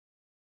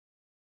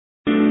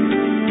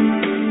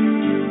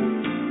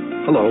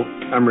Hello,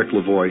 I'm Rick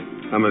Lavoie.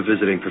 I'm a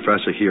visiting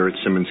professor here at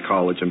Simmons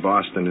College in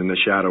Boston in the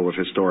shadow of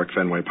historic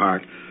Fenway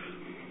Park.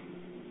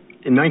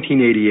 In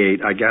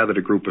 1988, I gathered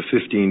a group of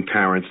 15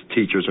 parents,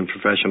 teachers, and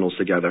professionals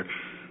together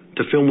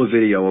to film a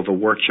video of a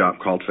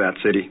workshop called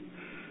Fat City.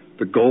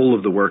 The goal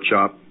of the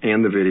workshop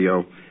and the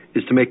video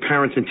is to make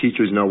parents and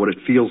teachers know what it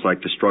feels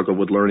like to struggle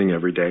with learning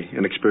every day,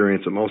 an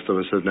experience that most of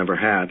us have never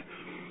had.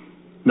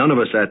 None of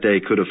us that day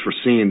could have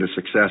foreseen the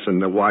success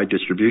and the wide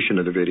distribution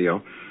of the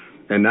video,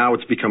 and now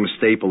it's become a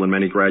staple in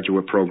many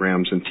graduate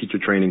programs and teacher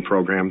training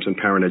programs and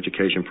parent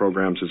education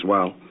programs as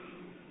well.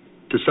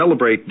 To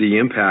celebrate the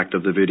impact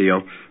of the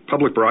video,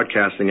 Public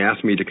Broadcasting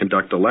asked me to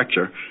conduct a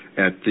lecture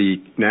at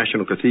the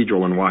National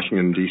Cathedral in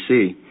Washington,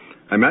 D.C.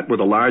 I met with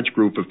a large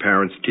group of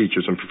parents,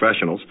 teachers, and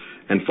professionals,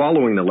 and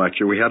following the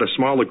lecture, we had a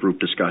smaller group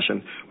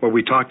discussion where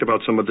we talked about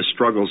some of the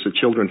struggles that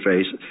children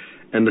face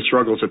and the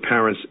struggles that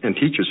parents and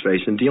teachers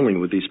face in dealing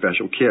with these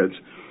special kids.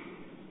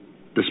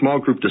 The small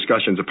group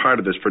discussions are part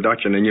of this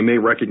production, and you may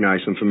recognize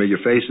some familiar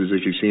faces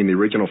as you've seen the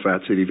original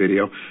Fat City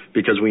video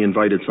because we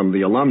invited some of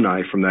the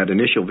alumni from that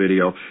initial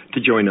video to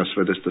join us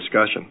for this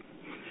discussion.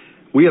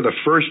 We are the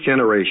first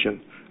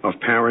generation of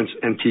parents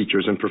and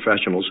teachers and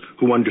professionals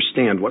who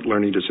understand what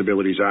learning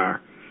disabilities are.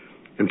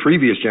 In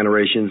previous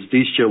generations,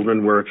 these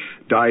children were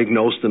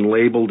diagnosed and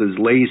labeled as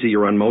lazy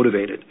or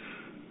unmotivated.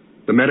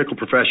 The medical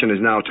profession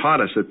has now taught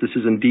us that this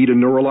is indeed a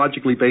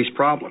neurologically based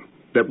problem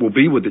that will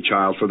be with the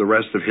child for the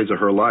rest of his or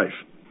her life.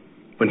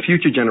 When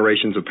future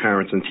generations of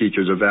parents and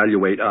teachers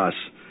evaluate us,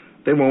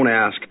 they won't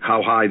ask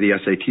how high the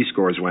SAT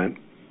scores went.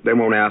 They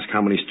won't ask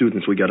how many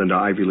students we got into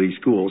Ivy League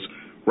schools.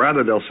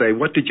 Rather, they'll say,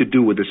 what did you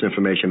do with this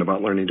information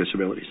about learning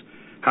disabilities?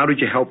 How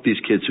did you help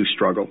these kids who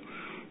struggle?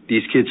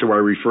 These kids who I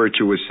refer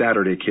to as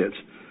Saturday kids.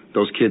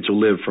 Those kids who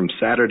live from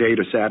Saturday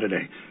to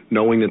Saturday,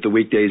 knowing that the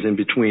weekdays in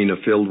between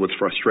are filled with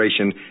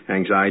frustration,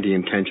 anxiety,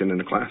 and tension in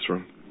the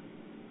classroom.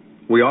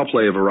 We all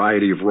play a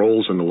variety of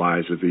roles in the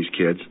lives of these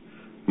kids: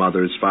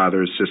 mothers,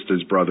 fathers,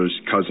 sisters, brothers,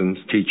 cousins,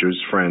 teachers,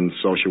 friends,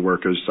 social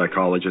workers,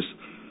 psychologists.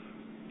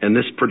 And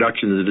this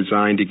production is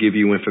designed to give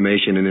you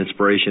information and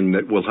inspiration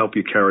that will help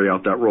you carry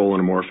out that role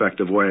in a more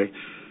effective way.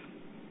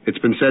 It's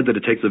been said that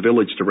it takes a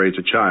village to raise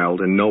a child,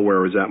 and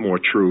nowhere is that more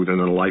true than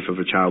in the life of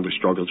a child who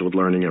struggles with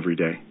learning every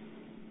day.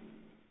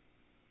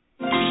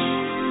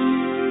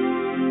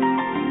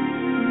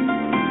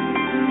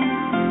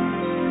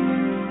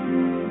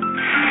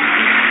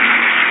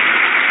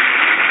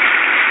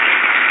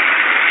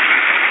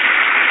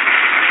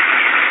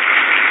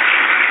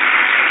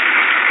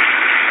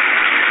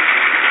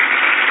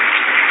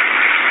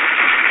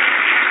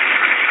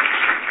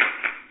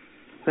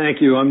 Thank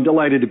you. I'm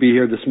delighted to be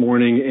here this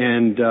morning,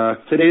 and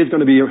today is going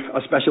to be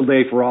a special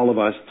day for all of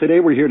us. Today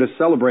we're here to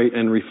celebrate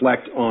and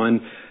reflect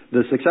on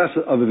the success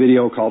of a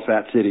video called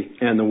Fat City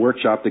and the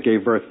workshop that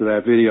gave birth to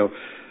that video.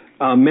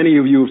 Many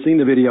of you have seen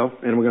the video,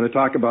 and we're going to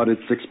talk about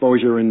its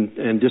exposure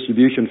and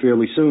distribution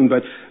fairly soon,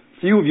 but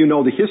few of you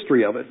know the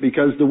history of it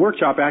because the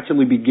workshop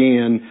actually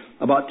began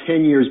about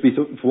 10 years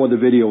before the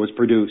video was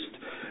produced.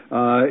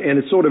 And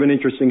it's sort of an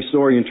interesting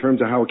story in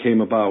terms of how it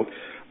came about.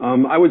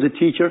 I was a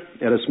teacher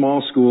at a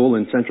small school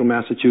in central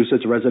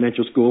Massachusetts, a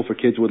residential school for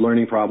kids with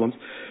learning problems,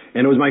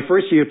 and it was my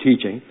first year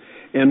teaching.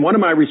 And one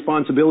of my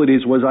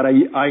responsibilities was that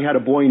I had a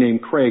boy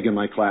named Craig in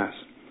my class.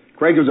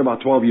 Craig was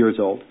about 12 years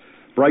old,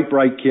 bright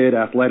kid,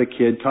 athletic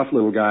kid, tough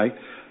little guy,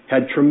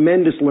 had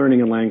tremendous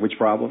learning and language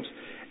problems.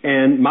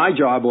 And my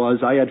job was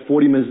I had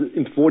 40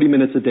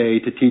 minutes a day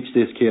to teach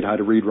this kid how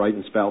to read, write,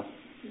 and spell.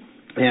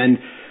 And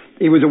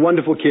he was a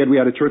wonderful kid. We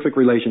had a terrific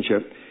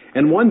relationship.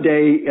 And one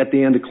day at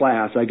the end of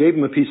class, I gave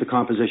him a piece of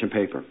composition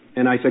paper.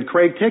 And I said,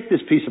 Craig, take this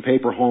piece of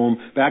paper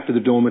home, back to the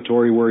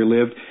dormitory where he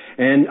lived,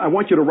 and I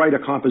want you to write a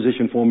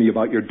composition for me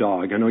about your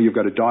dog. I know you've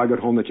got a dog at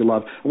home that you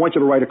love. I want you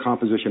to write a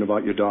composition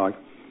about your dog.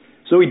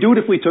 So he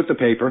dutifully took the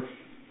paper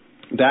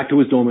back to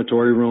his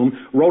dormitory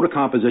room, wrote a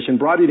composition,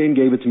 brought it in,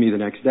 gave it to me the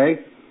next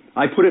day.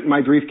 I put it in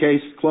my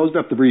briefcase, closed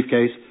up the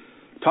briefcase,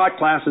 taught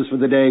classes for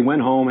the day,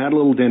 went home, had a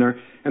little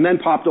dinner, and then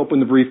popped open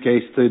the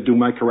briefcase to do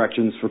my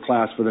corrections for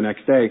class for the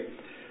next day.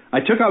 I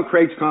took out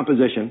Craig's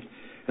composition,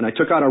 and I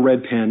took out a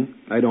red pen.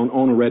 I don't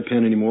own a red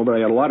pen anymore, but I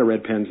had a lot of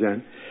red pens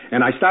then.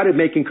 And I started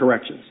making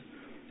corrections,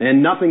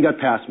 and nothing got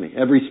past me.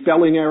 Every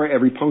spelling error,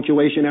 every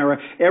punctuation error,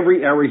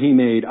 every error he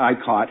made, I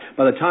caught.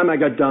 By the time I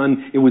got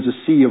done, it was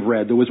a sea of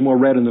red. There was more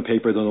red in the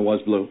paper than there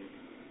was blue.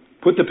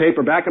 Put the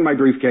paper back in my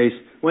briefcase,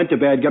 went to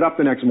bed, got up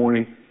the next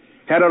morning,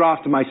 headed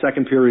off to my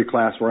second period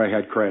class where I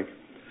had Craig.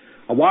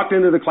 I walked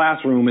into the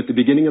classroom at the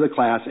beginning of the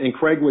class, and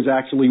Craig was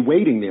actually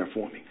waiting there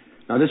for me.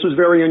 Now, this was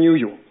very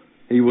unusual.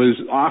 He was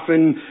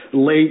often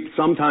late,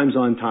 sometimes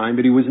on time,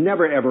 but he was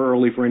never, ever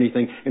early for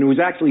anything. And he was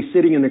actually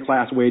sitting in the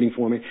class waiting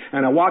for me.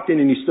 And I walked in,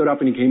 and he stood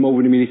up, and he came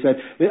over to me,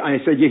 and I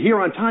said, you're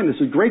here on time.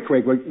 This is great,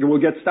 Craig. We'll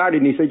get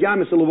started. And he said, yeah,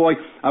 Mr. Lavoie,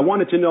 I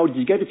wanted to know, did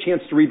you get a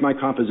chance to read my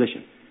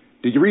composition?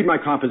 Did you read my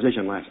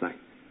composition last night?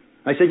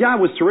 I said, yeah,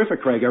 it was terrific,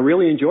 Craig. I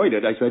really enjoyed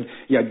it. I said,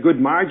 you had good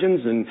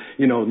margins and,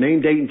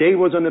 name, date, and day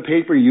was on the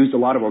paper. You used a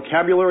lot of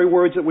vocabulary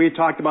words that we had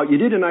talked about. You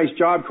did a nice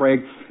job, Craig,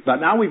 but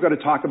now we've got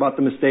to talk about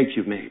the mistakes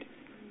you've made.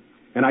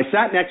 And I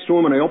sat next to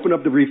him, and I opened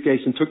up the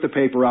briefcase and took the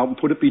paper out and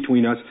put it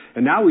between us,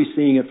 and now he's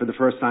seeing it for the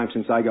first time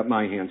since I got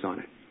my hands on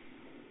it.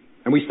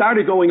 And we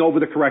started going over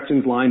the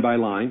corrections line by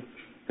line.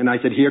 And I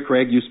said, here,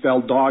 Craig, you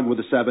spelled dog with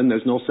a 7.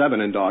 There's no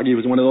 7 in dog. He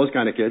was one of those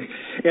kind of kids.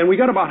 And we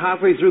got about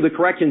halfway through the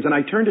corrections, and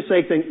I turned to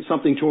say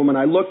something to him, and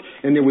I looked,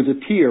 and there was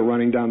a tear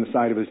running down the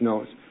side of his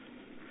nose.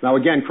 Now,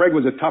 again, Craig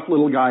was a tough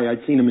little guy.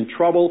 I'd seen him in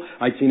trouble.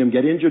 I'd seen him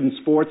get injured in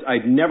sports.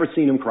 I'd never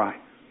seen him cry.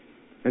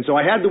 And so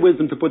I had the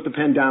wisdom to put the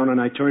pen down,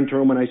 and I turned to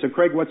him, and I said,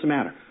 Craig, what's the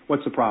matter?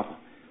 What's the problem?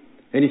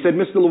 And he said,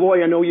 Mr.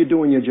 Lavoie, I know you're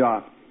doing your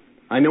job.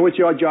 I know it's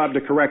your job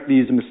to correct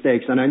these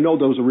mistakes, and I know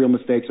those are real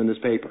mistakes in this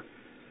paper.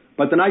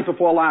 But the night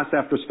before last,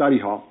 after study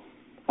hall,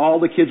 all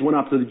the kids went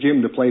up to the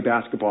gym to play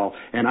basketball,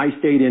 and I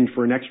stayed in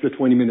for an extra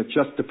 20 minutes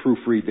just to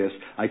proofread this.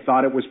 I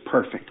thought it was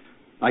perfect.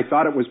 I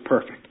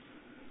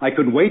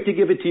couldn't wait to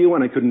give it to you,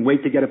 and I couldn't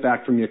wait to get it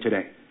back from you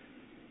today.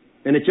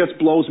 And it just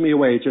blows me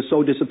away. It's just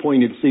so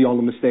disappointing to see all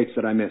the mistakes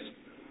that I missed.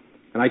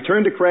 And I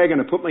turned to Craig,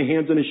 and I put my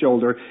hands on his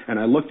shoulder, and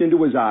I looked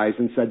into his eyes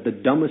and said the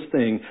dumbest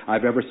thing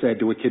I've ever said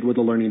to a kid with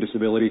a learning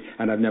disability,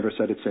 and I've never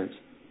said it since.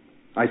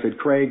 I said,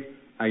 Craig,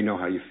 I know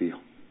how you feel.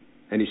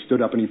 And he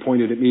stood up and he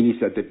pointed at me and he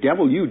said, the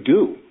devil you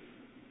do.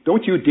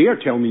 Don't you dare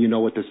tell me you know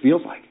what this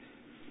feels like.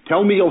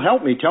 Tell me you'll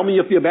help me. Tell me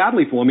you feel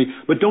badly for me.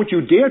 But don't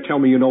you dare tell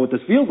me you know what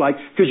this feels like,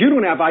 because you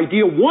don't have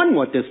idea one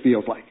what this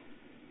feels like.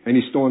 And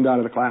he stormed out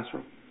of the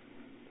classroom.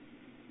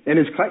 And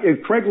as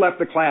Craig left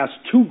the class,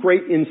 2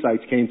 great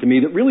insights came to me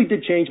that really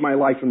did change my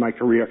life and my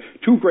career.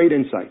 2 great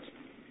insights.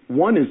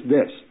 One is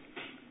this.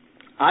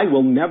 I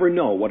will never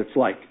know what it's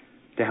like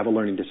to have a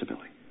learning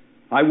disability.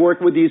 I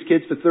worked with these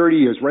kids for 30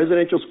 years.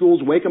 Residential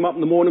schools, wake them up in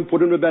the morning, put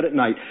them to bed at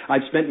night.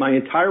 I've spent my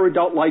entire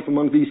adult life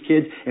among these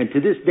kids, and to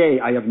this day,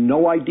 I have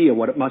no idea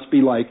what it must be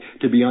like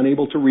to be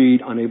unable to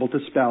read, unable to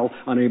spell,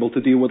 unable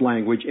to deal with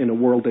language in a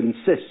world that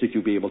insists that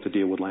you be able to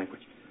deal with language.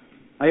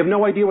 I have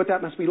no idea what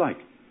that must be like.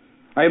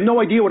 I have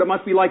no idea what it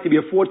must be like to be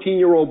a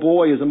 14-year-old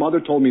boy, as a mother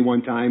told me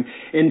one time,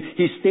 and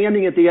he's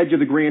standing at the edge of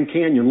the Grand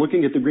Canyon,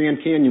 looking at the Grand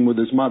Canyon with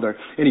his mother,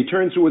 and he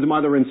turns to his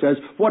mother and says,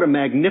 what a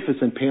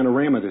magnificent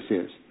panorama this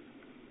is.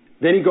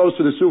 Then he goes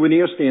to the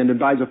souvenir stand and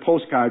buys a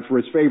postcard for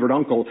his favorite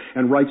uncle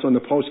and writes on the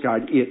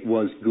postcard, it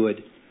was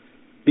good.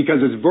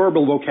 Because his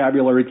verbal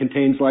vocabulary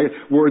contains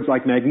words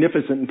like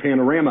magnificent and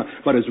panorama,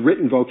 but his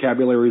written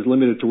vocabulary is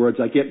limited to words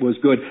like it was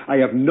good.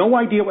 I have no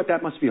idea what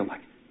that must feel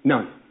like.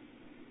 None.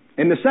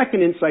 And the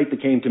second insight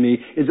that came to me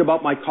is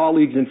about my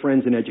colleagues and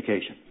friends in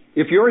education.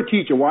 If you're a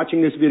teacher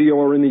watching this video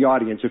or in the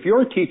audience, if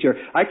you're a teacher,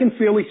 I can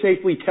fairly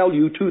safely tell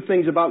you 2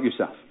 things about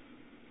yourself.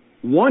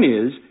 One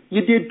is,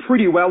 you did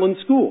pretty well in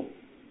school.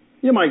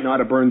 You might not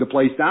have burned the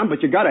place down,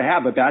 but you got to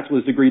have a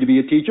bachelor's degree to be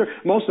a teacher.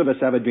 Most of us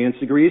have advanced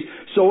degrees.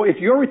 So if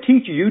you're a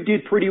teacher, you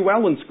did pretty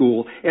well in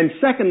school. And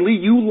secondly,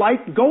 you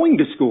liked going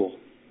to school.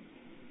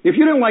 If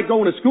you didn't like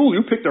going to school,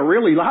 you picked a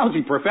really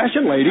lousy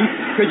profession, lady,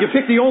 because you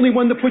picked the only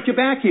one that put you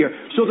back here.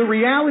 So the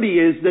reality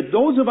is that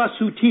those of us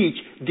who teach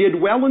did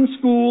well in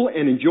school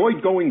and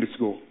enjoyed going to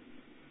school.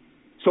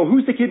 So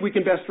who's the kid we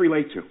can best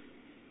relate to?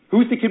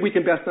 Who's the kid we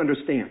can best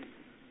understand?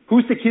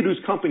 Who's the kid whose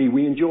company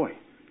we enjoy?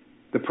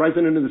 The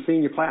president of the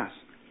senior class,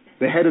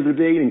 the head of the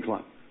debating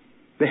club,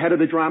 the head of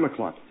the drama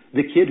club,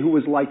 the kid who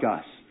is like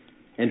us.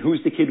 And who's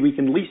the kid we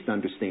can least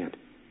understand?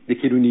 The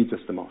kid who needs us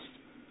the most.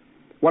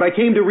 What I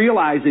came to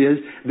realize is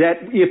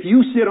that if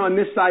you sit on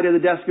this side of the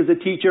desk as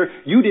a teacher,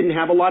 you didn't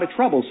have a lot of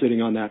trouble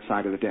sitting on that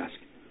side of the desk.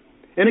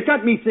 And it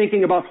got me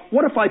thinking about,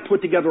 what if I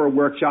put together a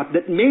workshop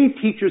that made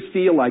teachers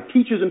feel like,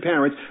 teachers and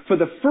parents, for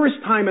the first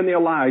time in their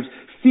lives,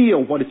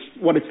 feel what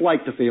it's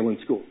like to fail in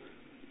school.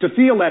 To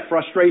feel that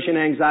frustration,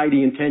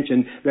 anxiety, and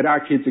tension that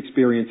our kids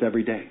experience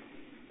every day.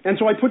 And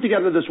so I put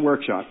together this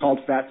workshop called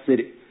Fat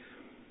City.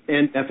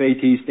 And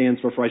FAT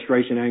stands for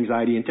frustration,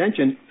 anxiety, and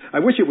tension. I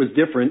wish it was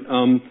different.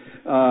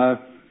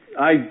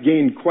 I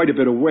gained quite a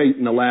bit of weight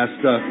in the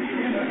last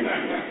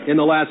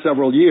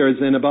several years.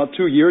 And about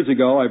 2 years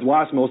ago, I've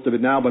lost most of it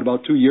now, but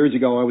about 2 years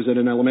ago, I was at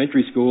an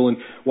elementary school and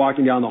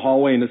walking down the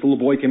hallway, and this little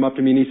boy came up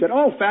to me and he said,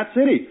 "Oh, Fat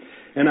City."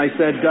 And I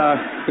said,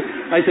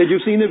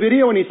 "You've seen the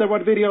video?" And he said,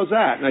 "What video is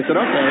that?" And I said,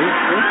 "Okay."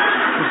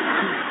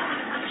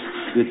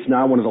 It's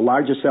now one of the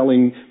largest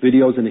selling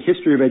videos in the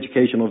history of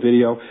educational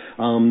video.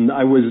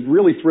 I was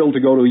really thrilled to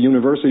go to a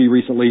university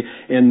recently,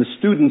 and the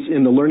students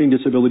in the Learning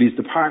Disabilities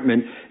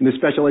Department, in the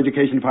Special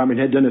Education Department,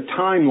 had done a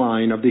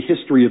timeline of the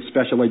history of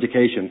special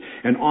education.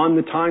 And on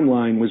the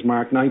timeline was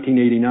marked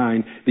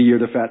 1989, the year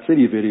the Fat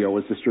City video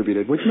was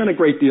distributed, which meant a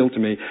great deal to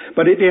me.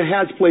 But it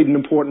has played an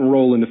important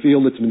role in the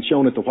field. It's been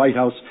shown at the White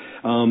House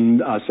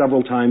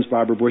several times.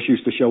 Barbara Bush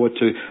used to show it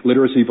to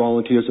literacy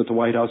volunteers at the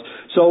White House.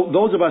 So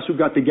those of us who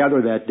got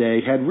together that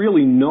day had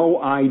really no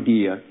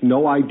idea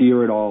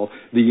at all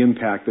the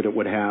impact that it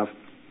would have.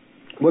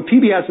 What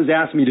PBS has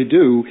asked me to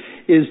do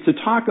is to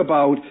talk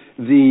about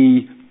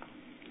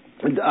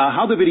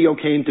how the video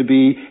came to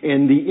be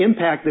and the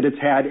impact that it's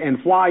had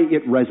and why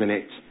it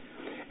resonates.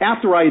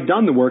 After I had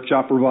done the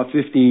workshop for about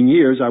 15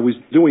 years, I was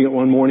doing it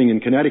one morning in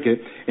Connecticut,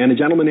 and a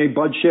gentleman named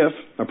Bud Schiff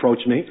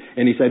approached me,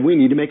 and he said, we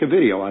need to make a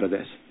video out of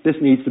this. This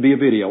needs to be a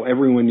video.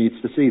 Everyone needs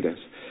to see this.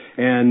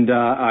 And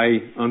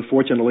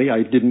unfortunately,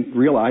 I didn't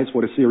realize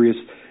what a serious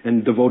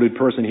and devoted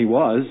person he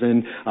was,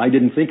 and I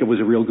didn't think it was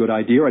a real good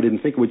idea. I didn't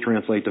think it would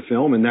translate to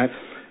film, and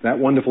that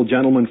wonderful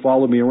gentleman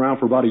followed me around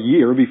for about a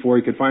year before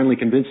he could finally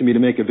convince me to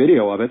make a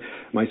video of it.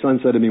 My son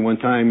said to me one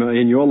time,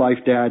 in your life,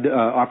 Dad,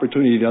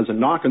 opportunity doesn't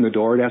knock on the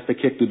door, it has to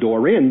kick the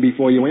door in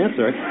before you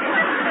answer it.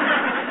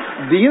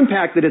 The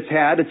impact that it's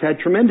had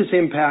tremendous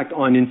impact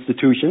on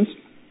institutions.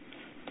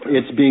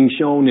 It's being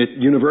shown at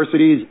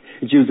universities.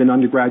 It's used in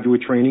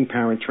undergraduate training,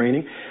 parent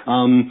training.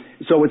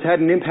 So it's had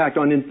an impact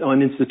on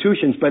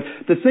institutions. But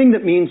the thing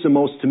that means the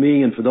most to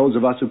me, and for those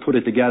of us who put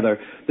it together,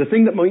 the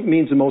thing that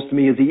means the most to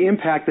me is the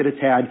impact that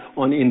it's had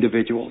on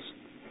individuals.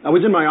 I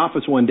was in my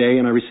office one day,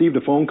 and I received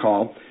a phone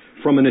call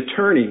from an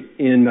attorney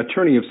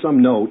of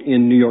some note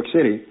in New York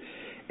City.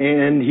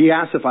 And he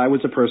asked if I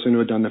was the person who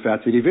had done the Fat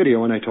City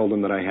video, and I told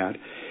him that I had.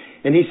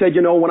 And he said,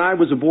 when I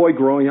was a boy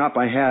growing up,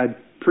 I had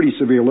pretty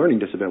severe learning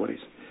disabilities.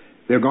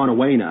 They're gone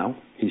away now,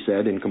 he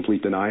said, in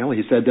complete denial.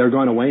 He said, they're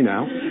gone away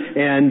now.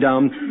 And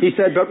he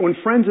said, but when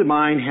friends of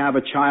mine have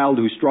a child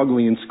who's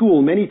struggling in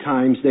school, many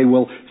times they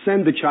will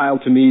send the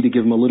child to me to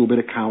give them a little bit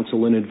of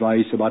counsel and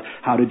advice about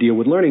how to deal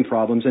with learning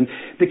problems. And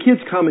the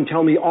kids come and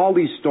tell me all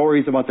these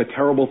stories about the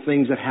terrible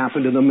things that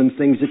happen to them and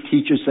things that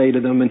teachers say to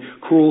them and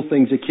cruel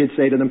things that kids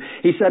say to them.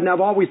 He said, and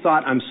I've always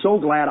thought, I'm so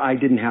glad I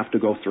didn't have to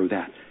go through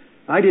that.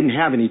 I didn't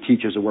have any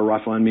teachers who were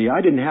rough on me.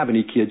 I didn't have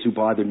any kids who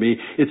bothered me.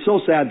 It's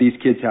so sad these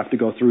kids have to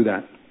go through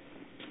that.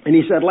 And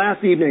he said,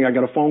 last evening I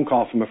got a phone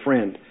call from a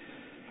friend.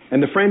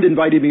 And the friend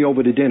invited me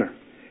over to dinner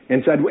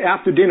and said,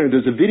 after dinner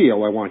there's a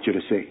video I want you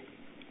to see.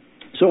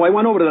 So I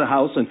went over to the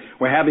house and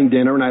we're having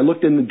dinner, and I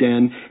looked in the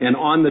den, and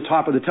on the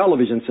top of the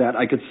television set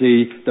I could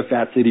see the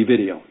Fat City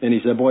video. And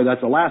he said, boy,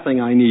 that's the last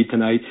thing I need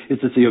tonight is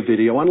to see a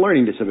video on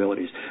learning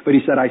disabilities. But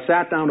he said, I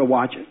sat down to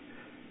watch it.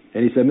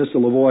 And he said, Mr.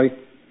 Lavoie,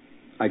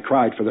 I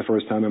cried for the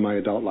first time in my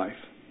adult life.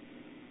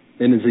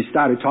 And as he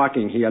started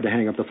talking, he had to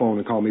hang up the phone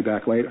and call me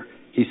back later.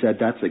 He said,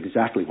 that's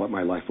exactly what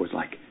my life was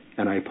like.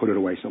 And I put it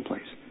away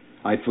someplace.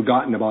 I'd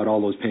forgotten about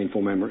all those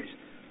painful memories.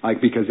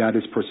 Because that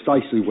is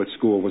precisely what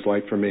school was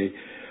like for me.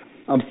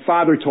 A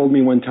father told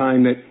me one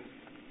time that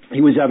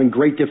he was having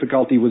great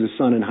difficulty with his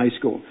son in high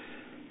school.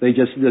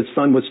 The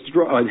son was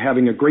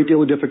having a great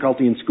deal of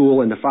difficulty in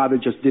school, and the father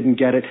just didn't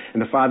get it.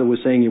 And the father was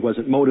saying he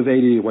wasn't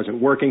motivated, he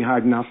wasn't working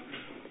hard enough.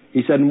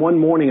 He said, and one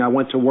morning I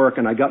went to work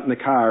and I got in the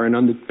car, and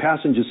on the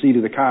passenger seat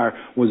of the car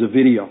was a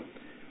video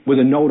with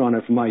a note on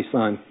it from my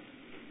son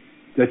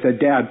that said,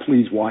 Dad,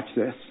 please watch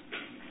this.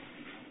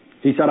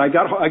 He said, I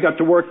got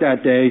to work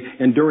that day,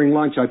 and during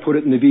lunch I put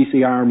it in the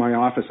VCR in my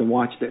office and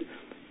watched it.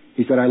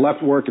 He said, I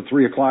left work at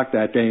 3 o'clock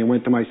that day and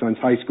went to my son's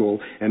high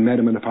school and met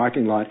him in the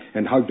parking lot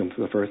and hugged him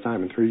for the first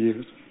time in 3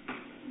 years.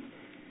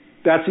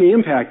 That's the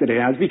impact that it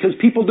has, because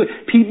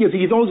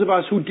those of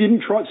us who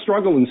didn't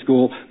struggle in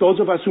school, those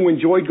of us who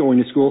enjoyed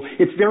going to school,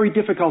 it's very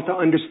difficult to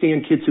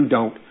understand kids who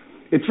don't.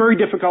 It's very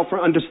difficult to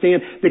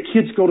understand that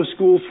kids go to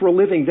school for a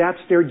living. That's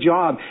their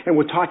job. And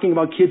we're talking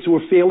about kids who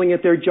are failing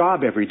at their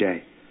job every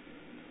day.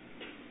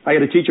 I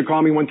had a teacher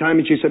call me one time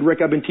and she said,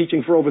 Rick, I've been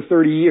teaching for over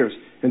 30 years,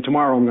 and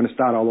tomorrow I'm going to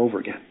start all over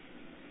again.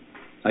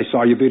 I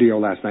saw your video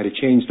last night. It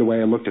changed the way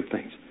I looked at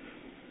things.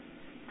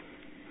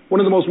 One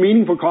of the most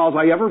meaningful calls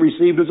I ever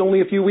received was only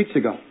a few weeks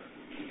ago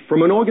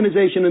from an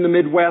organization in the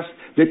Midwest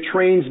that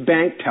trains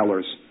bank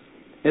tellers.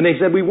 And they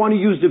said, we want to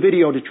use the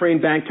video to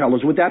train bank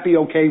tellers. Would that be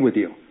okay with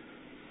you?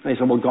 I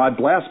said, well, God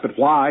bless, but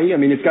why? I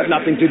mean, it's got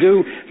nothing to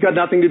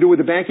do with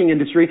the banking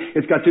industry.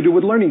 It's got to do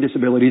with learning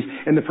disabilities.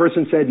 And the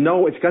person said,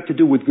 no, it's got to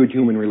do with good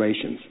human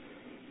relations.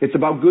 It's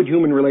about good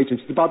human relations.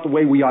 It's about the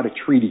way we ought to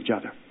treat each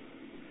other.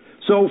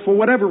 So for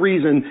whatever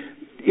reason,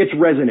 it's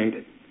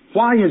resonated.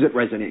 Why has it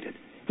resonated?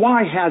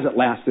 Why has it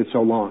lasted so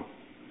long?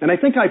 And I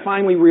think I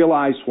finally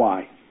realized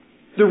why.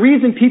 The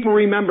reason people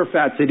remember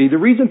Fat City, the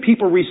reason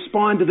people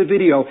respond to the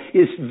video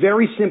is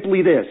very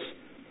simply this: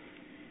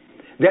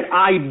 that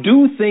I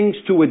do things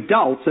to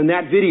adults in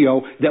that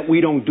video that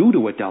we don't do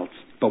to adults,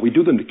 but we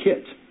do them to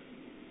kids.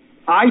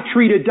 I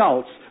treat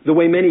adults the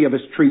way many of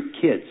us treat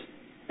kids.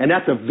 And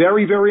that's a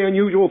very, very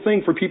unusual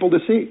thing for people to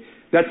see.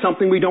 That's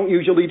something we don't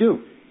usually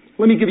do.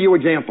 Let me give you an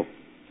example.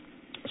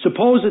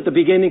 Suppose at the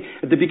beginning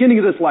of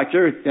this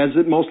lecture, as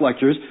at most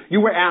lectures,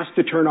 you were asked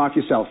to turn off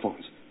your cell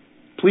phones.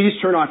 Please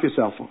turn off your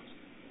cell phones.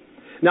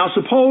 Now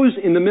suppose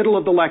in the middle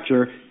of the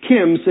lecture,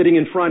 Kim, sitting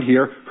in front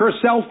here, her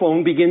cell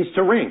phone begins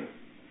to ring.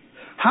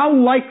 How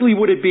likely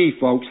would it be,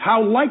 folks,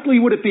 how likely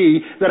would it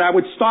be that I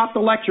would stop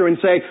the lecture and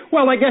say,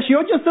 well, I guess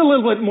you're just a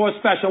little bit more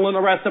special than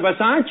the rest of us,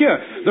 aren't you?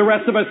 The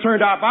rest of us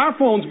turned off our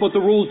phones, but the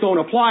rules don't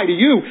apply to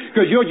you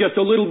because you're just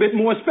a little bit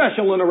more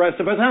special than the rest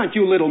of us, aren't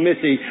you, little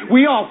missy?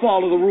 We all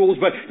follow the rules,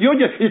 but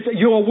it's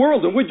your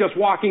world and we're just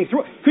walking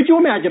through. Could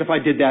you imagine if I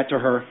did that to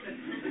her?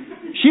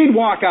 She'd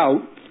walk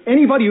out.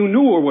 Anybody who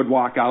knew her would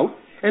walk out.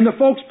 And the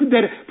folks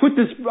that put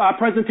this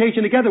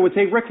presentation together would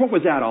say, Rick, what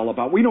was that all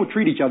about? We don't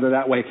treat each other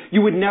that way.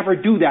 You would never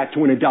do that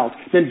to an adult.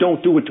 Then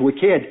don't do it to a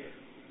kid.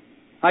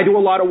 I do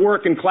a lot of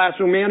work in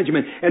classroom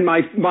management, and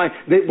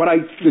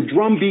the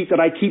drumbeat that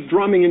I keep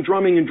drumming and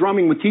drumming and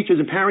drumming with teachers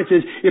and parents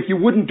is, if you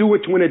wouldn't do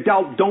it to an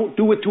adult, don't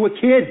do it to a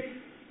kid.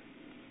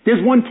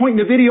 There's one point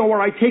in the video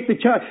where I take the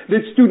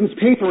student's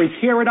paper and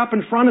tear it up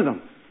in front of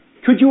them.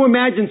 Could you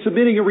imagine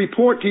submitting a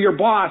report to your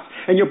boss,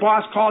 and your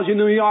boss calls you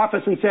into the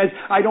office and says,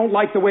 I don't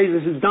like the way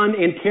this is done,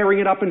 and tearing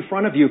it up in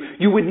front of you?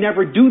 You would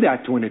never do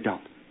that to an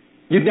adult.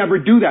 You'd never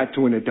do that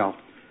to an adult.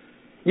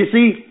 You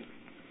see,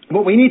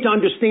 what we need to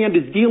understand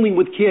is dealing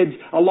with kids,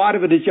 a lot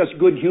of it is just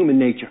good human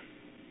nature.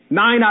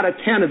 9 out of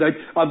 10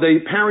 of the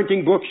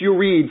parenting books you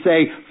read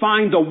say,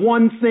 find the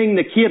one thing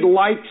the kid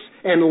likes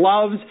and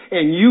loves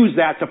and use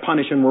that to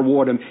punish and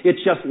reward him.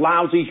 It's just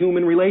lousy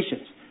human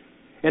relations.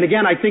 And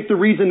again, I think the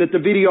reason that the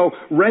video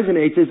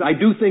resonates is I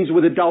do things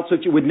with adults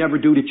that you would never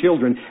do to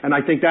children, and I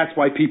think that's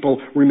why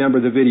people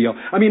remember the video.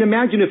 I mean,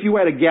 imagine if you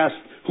had a guest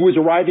who was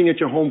arriving at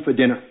your home for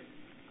dinner,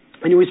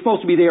 and you were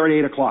supposed to be there at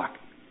 8 o'clock.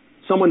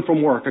 Someone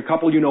from work, a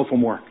couple you know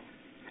from work,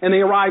 and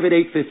they arrive at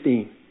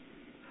 8:15.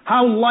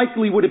 How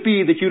likely would it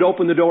be that you'd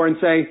open the door and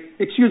say,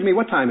 excuse me,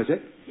 what time is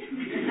it?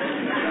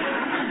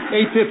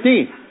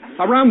 8:15.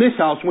 Around this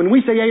house, when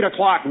we say 8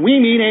 o'clock, we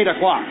mean 8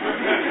 o'clock.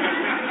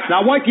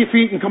 Now wipe your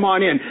feet and come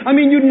on in. I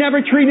mean, you'd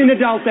never treat an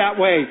adult that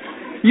way.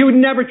 You would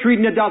never treat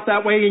an adult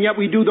that way, and yet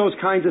we do those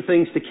kinds of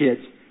things to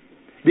kids.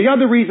 The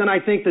other reason I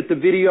think that the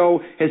video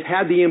has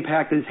had the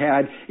impact it's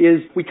had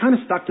is we kind of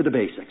stuck to the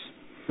basics.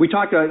 We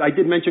talked. I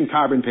did mention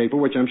carbon paper,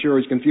 which I'm sure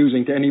is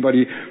confusing to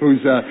anybody who's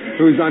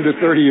under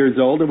 30 years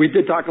old. And we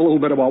did talk a little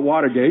bit about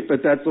Watergate,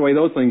 but that's the way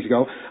those things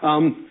go.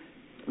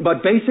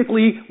 But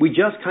basically, we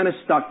just kind of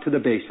stuck to the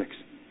basics.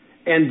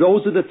 And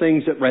those are the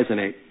things that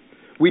resonate.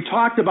 We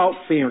talked about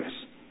fairness.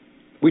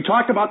 We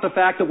talked about the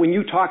fact that when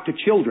you talk to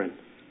children,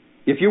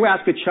 if you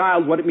ask a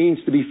child what it means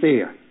to be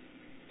fair,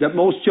 that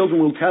most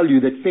children will tell you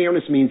that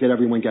fairness means that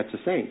everyone gets the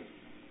same.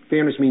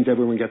 Fairness means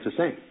everyone gets the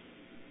same.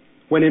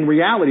 When in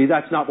reality,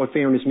 that's not what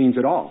fairness means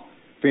at all.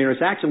 Fairness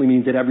actually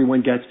means that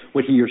everyone gets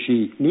what he or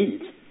she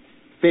needs.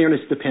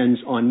 Fairness depends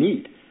on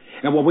need.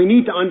 And what we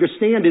need to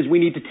understand is we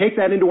need to take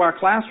that into our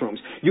classrooms.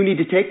 You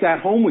need to take that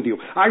home with you.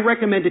 I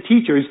recommend to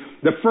teachers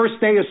the first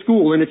day of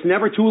school, and it's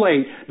never too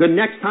late, the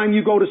next time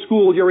you go to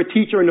school, you're a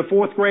teacher in the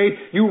 4th grade,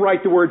 you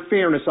write the word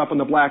fairness up on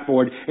the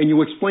blackboard, and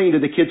you explain to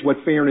the kids what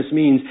fairness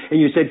means.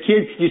 And you say,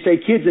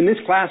 kids, in this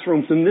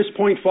classroom, from this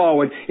point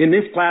forward, in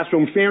this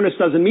classroom, fairness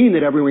doesn't mean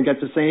that everyone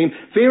gets the same.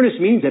 Fairness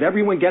means that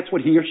everyone gets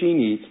what he or she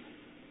needs.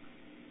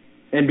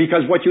 And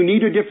because what you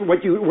need are different,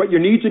 what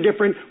your needs are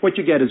different, what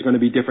you get is going to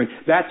be different.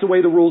 That's the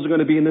way the rules are going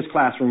to be in this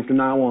classroom from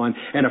now on.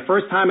 And the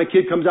first time a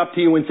kid comes up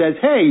to you and says,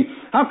 hey,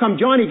 how come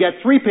Johnny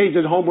gets 3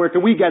 pages of homework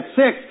and we get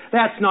 6?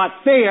 That's not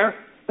fair.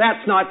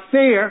 That's not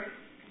fair.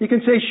 You can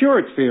say, sure,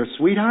 it's fair,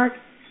 sweetheart.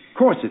 Of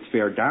course it's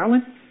fair,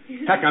 darling.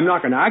 Heck, I'm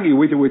not going to argue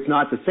with you it's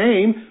not the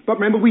same. But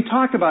remember, we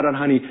talked about it,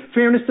 honey.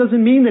 Fairness doesn't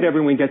mean that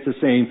everyone gets the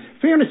same.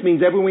 Fairness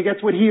means everyone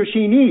gets what he or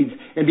she needs.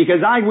 And because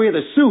I wear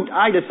the suit,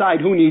 I decide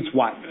who needs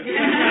what.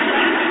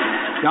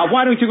 Now,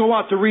 why don't you go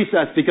out to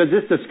recess, because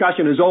this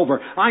discussion is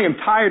over. I am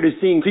tired of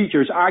seeing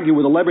teachers argue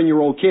with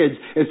 11-year-old kids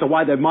as to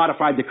why they've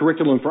modified the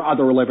curriculum for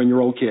other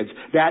 11-year-old kids.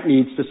 That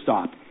needs to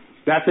stop.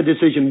 That's a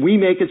decision we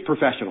make as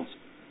professionals.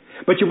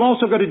 But you've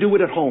also got to do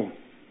it at home,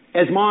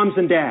 as moms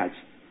and dads.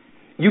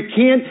 You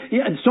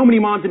can't, so many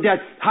moms and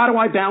dads, how do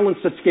I balance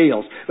the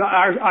scales?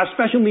 Our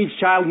special needs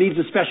child needs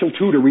a special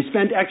tutor. We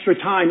spend extra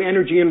time,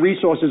 energy, and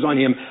resources on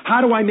him.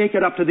 How do I make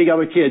it up to the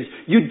other kids?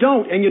 You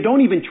don't, and you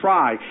don't even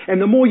try.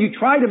 And the more you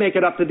try to make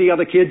it up to the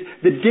other kids,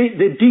 the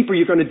deeper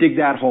you're going to dig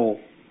that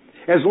hole.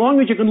 As long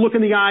as you can look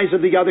in the eyes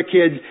of the other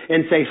kids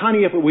and say,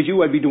 honey, if it was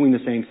you, I'd be doing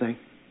the same thing.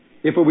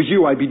 If it was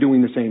you, I'd be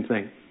doing the same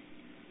thing.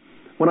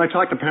 When I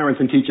talk to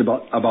parents and teach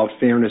about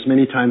fairness,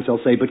 many times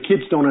they'll say, but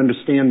kids don't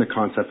understand the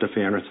concept of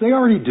fairness. They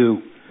already do.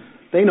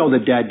 They know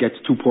that dad gets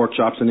 2 pork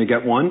chops and they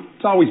get 1.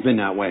 It's always been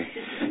that way.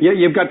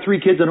 You've got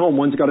 3 kids at home.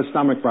 One's got a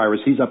stomach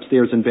virus. He's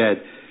upstairs in bed.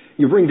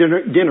 You bring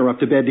dinner up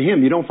to bed to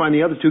him. You don't find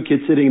the other 2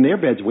 kids sitting in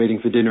their beds waiting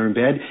for dinner in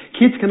bed.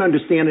 Kids can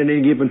understand at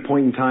any given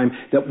point in time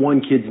that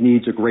one kid's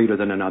needs are greater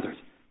than another's.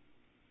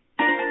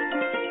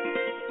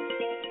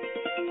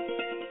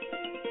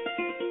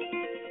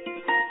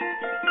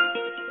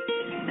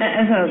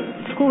 As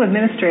a school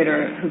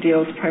administrator who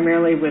deals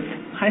primarily with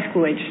high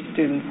school age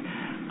students,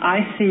 I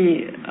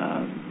see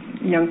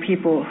young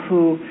people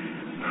who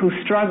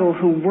struggle,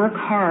 who work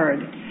hard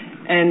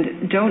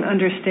and don't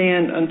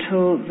understand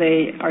until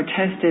they are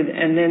tested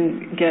and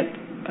then get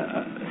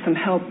some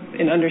help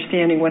in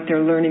understanding what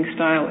their learning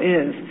style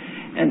is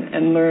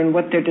and learn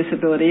what their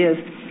disability is.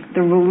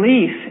 The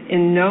relief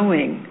in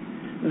knowing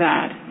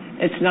that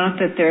it's not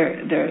that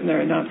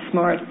they're not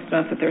smart, it's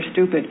not that they're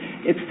stupid,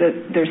 it's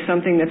that there's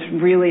something that's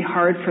really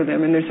hard for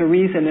them and there's a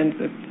reason, and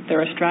that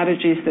there are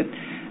strategies that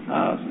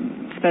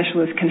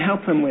specialists can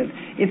help them with.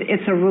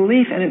 It's a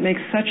relief, and it makes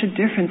such a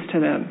difference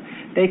to them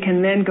they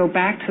can then go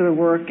back to the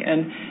work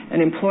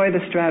and employ the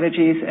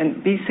strategies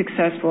and be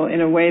successful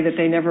in a way that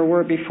they never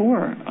were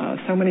before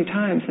so many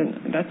times,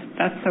 and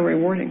that's so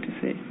rewarding to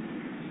see.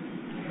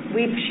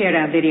 We've shared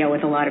our video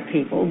with a lot of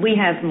people. We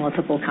have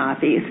multiple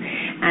copies,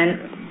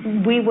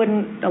 and we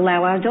wouldn't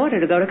allow our daughter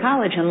to go to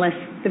college unless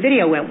the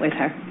video went with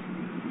her.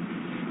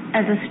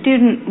 As a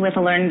student with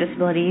a learning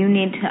disability, you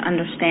need to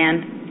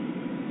understand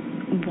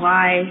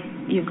why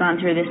you've gone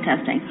through this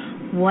testing,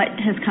 what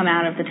has come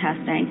out of the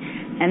testing,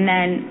 and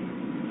then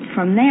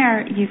from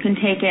there you can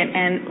take it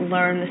and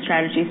learn the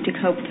strategies to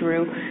cope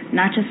through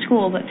not just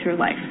school but through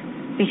life.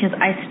 Because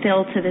I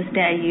still to this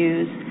day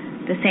use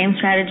the same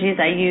strategies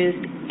I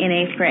used in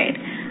 8th grade.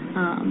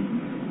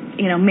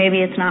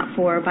 Maybe it's not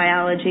for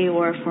biology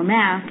or for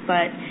math,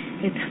 but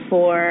it's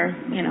for,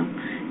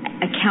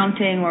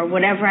 accounting or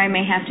whatever I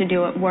may have to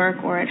do at work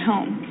or at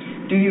home.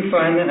 Do you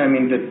find that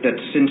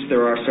since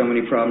there are so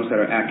many problems that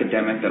are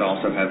academic that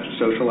also have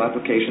social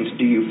applications,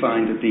 do you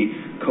find that the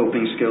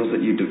coping skills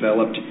that you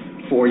developed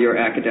for your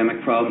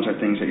academic problems are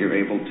things that you're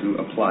able to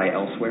apply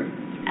elsewhere?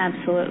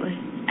 Absolutely.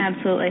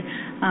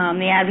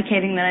 The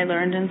advocating that I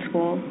learned in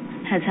school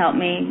has helped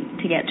me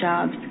to get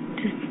jobs,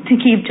 to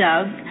keep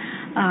jobs,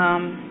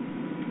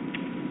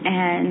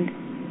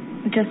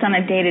 and just on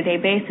a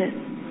day-to-day basis,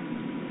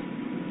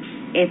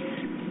 it's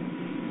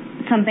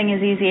something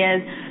as easy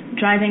as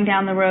driving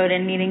down the road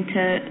and needing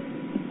to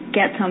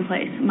get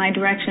someplace. My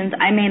directions,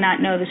 I may not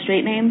know the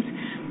street names,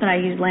 but I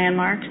use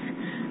landmarks.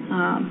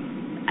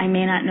 I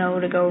may not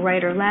know to go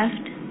right or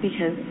left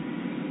because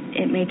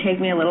it may take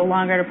me a little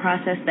longer to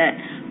process that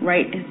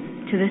right is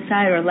to this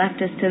side or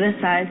left is to this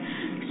side.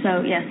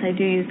 So yes, I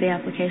do use the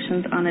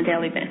applications on a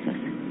daily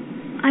basis.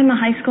 I'm a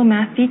high school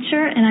math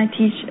teacher and I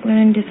teach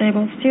learning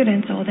disabled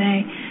students all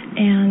day,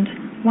 and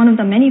one of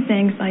the many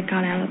things I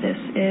got out of this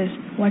is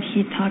what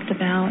he talked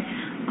about.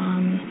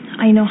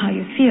 I know how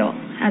you feel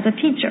as a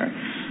teacher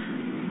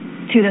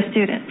to the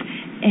student,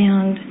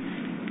 and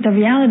the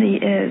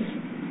reality is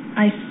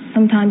I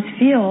sometimes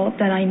feel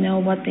that I know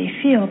what they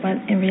feel,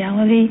 but in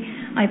reality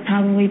I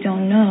probably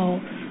don't know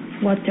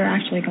what they're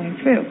actually going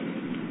through,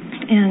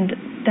 and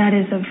that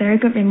is a very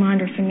good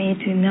reminder for me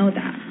to know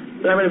that.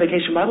 When I went to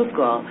Vacation Bible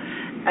School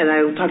and I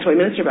talked to my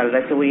minister about it,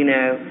 I said, well,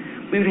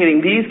 we were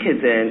getting these kids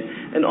in,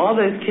 and all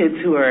those kids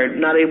who are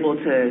not able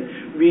to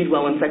read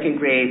well in 2nd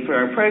grade for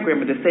our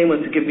program are the same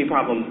ones who give me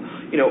problems,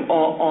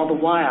 all the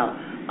while.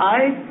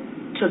 I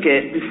took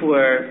it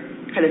before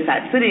kind of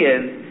Fat City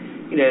is,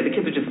 the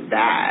kids are just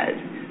bad.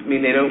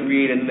 They don't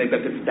read and they've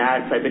got this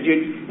bad side. But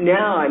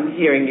now I'm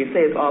hearing you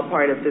say it's all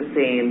part of the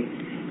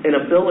same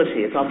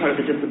inability. It's all part of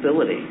the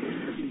disability.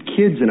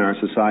 Kids in our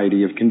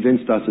society have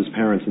convinced us as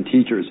parents and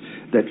teachers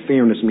that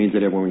fairness means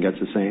that everyone gets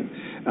the same.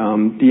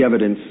 The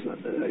evidence,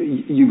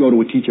 you go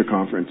to a teacher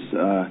conference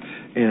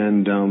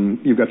and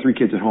you've got 3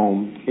 kids at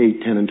home,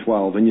 8, 10, and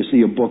 12, and you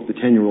see a book the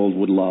 10-year-old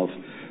would love,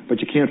 but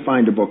you can't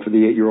find a book for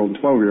the 8-year-old and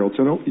 12-year-old,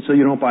 so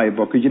you don't buy a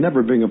book because you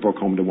never bring a book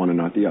home to one and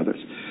not the others.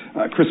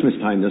 Christmas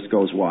time, this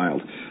goes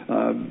wild.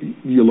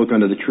 You look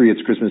under the tree,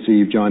 it's Christmas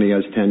Eve, Johnny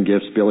has 10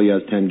 gifts, Billy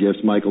has 10 gifts,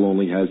 Michael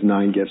only has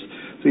 9 gifts.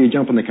 So you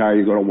jump in the car,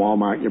 you go to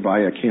Walmart, you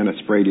buy a can of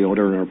spray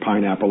deodorant or a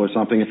pineapple or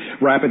something,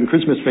 wrap it in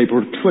Christmas paper,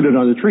 put it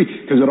on the tree,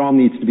 because it all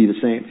needs to be the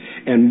same.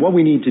 And what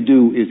we need to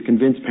do is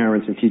convince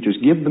parents and teachers,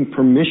 give them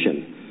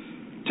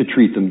permission to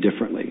treat them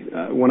differently.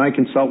 When I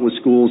consult with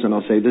schools and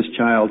I'll say, this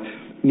child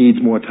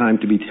needs more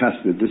time to be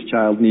tested, this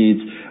child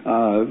needs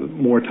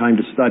more time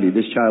to study,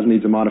 this child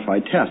needs a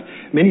modified test,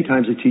 many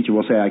times the teacher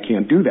will say, I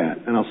can't do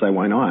that. And I'll say,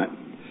 why not?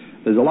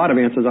 There's a lot of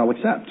answers I'll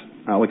accept.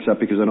 I'll accept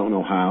because I don't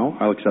know how.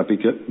 I'll accept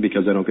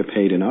because I don't get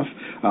paid enough.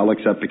 I'll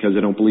accept because I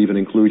don't believe in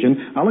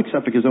inclusion. I'll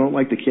accept because I don't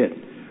like the kid.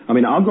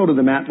 I'll go to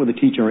the mat with a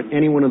teacher on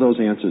any one of those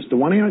answers. The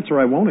one answer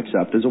I won't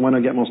accept is the one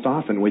I get most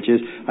often, which is,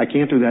 I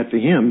can't do that for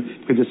him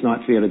because it's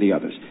not fair to the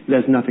others. It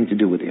has nothing to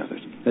do with the others.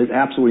 It has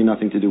absolutely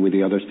nothing to do with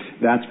the others.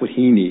 That's what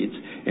he needs,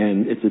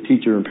 and it's the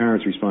teacher and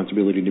parent's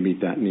responsibility to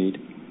meet that need.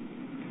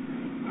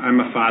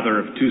 I'm a father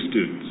of 2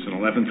 students, an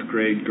 11th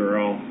grade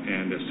girl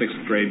and a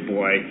 6th grade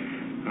boy.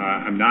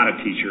 I'm not a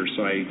teacher,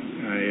 so I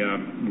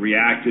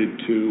reacted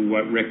to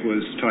what Rick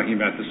was talking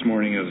about this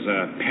morning as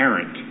a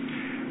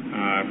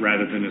parent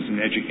rather than as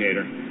an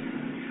educator.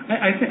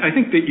 I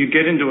think that you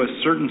get into a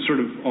certain sort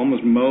of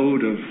almost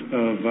mode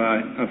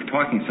of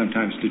talking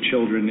sometimes to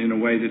children in a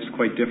way that's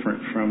quite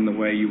different from the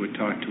way you would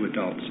talk to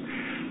adults.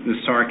 The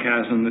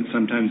sarcasm that's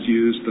sometimes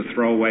used, the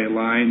throwaway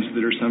lines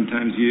that are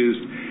sometimes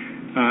used,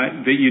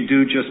 that you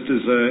do just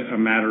as a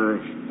matter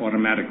of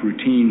automatic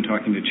routine,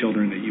 talking to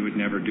children that you would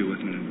never do with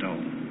an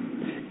adult.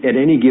 At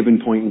any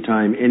given point in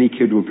time, any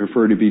kid would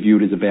prefer to be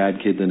viewed as a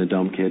bad kid than a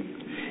dumb kid.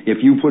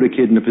 If you put a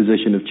kid in a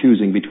position of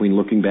choosing between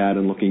looking bad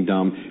and looking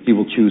dumb, he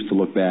will choose to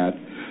look bad.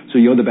 So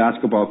you're the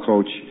basketball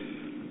coach.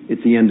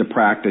 It's the end of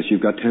practice.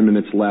 You've got 10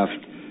 minutes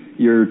left.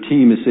 Your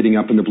team is sitting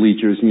up in the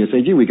bleachers, and you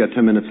say, gee, we got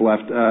 10 minutes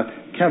left.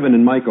 Kevin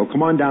and Michael,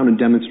 come on down and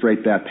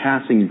demonstrate that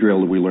passing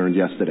drill that we learned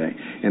yesterday.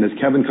 And as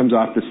Kevin comes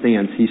off the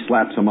stands, he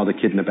slaps some other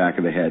kid in the back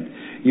of the head.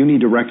 You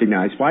need to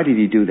recognize, why did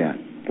he do that?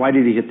 Why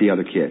did he hit the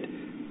other kid?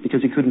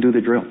 Because he couldn't do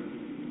the drill.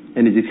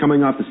 And as he's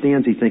coming off the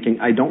stands, he's thinking,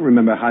 I don't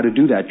remember how to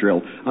do that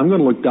drill. I'm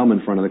going to look dumb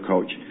in front of the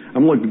coach.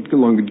 I'm going to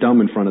look dumb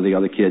in front of the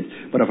other kids.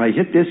 But if I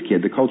hit this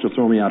kid, the coach will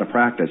throw me out of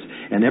practice.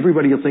 And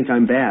everybody will think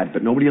I'm bad,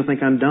 but nobody will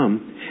think I'm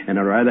dumb. And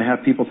I'd rather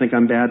have people think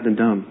I'm bad than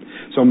dumb.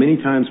 So many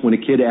times when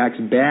a kid acts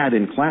bad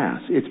in class,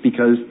 it's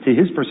because, to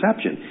his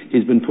perception,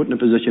 he's been put in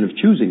a position of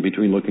choosing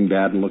between looking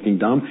bad and looking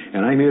dumb.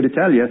 And I'm here to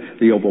tell you,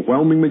 the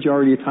overwhelming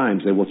majority of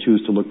times, they will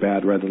choose to look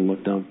bad rather than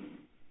look dumb.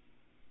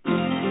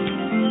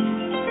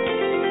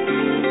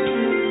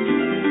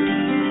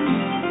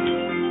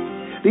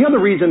 The other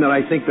reason that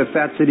I think the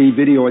Fat City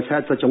video has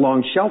had such a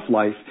long shelf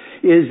life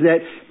is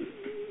that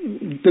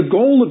the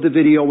goal of the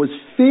video was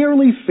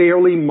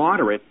fairly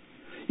moderate.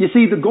 You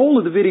see, the goal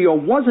of the video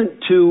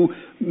wasn't to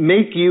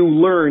make you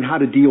learn how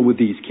to deal with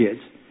these kids.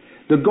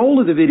 The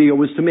goal of the video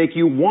was to make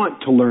you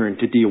want to learn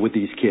to deal with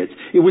these kids.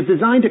 It was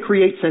designed to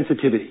create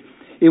sensitivity.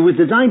 It was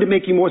designed to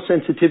make you more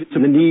sensitive to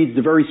the needs,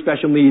 the very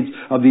special needs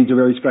of these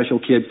very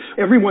special kids.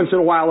 Every once in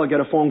a while I'll get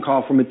a phone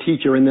call from a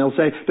teacher and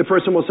the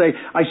person will say,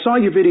 I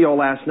saw your video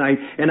last night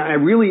and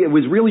it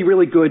was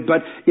really good,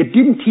 but it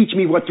didn't teach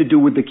me what to do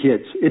with the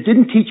kids. It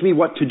didn't teach me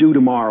what to do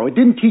tomorrow. It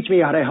didn't teach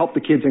me how to help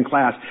the kids in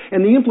class.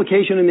 And the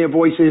implication in their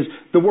voice is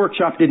the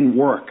workshop didn't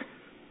work.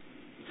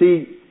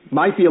 See,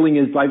 my feeling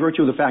is by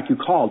virtue of the fact you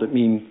called, it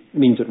means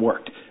it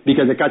worked.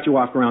 Because it got you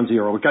off ground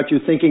zero. It got you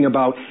thinking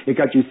about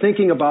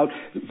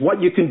what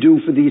you can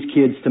do for these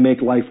kids to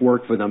make life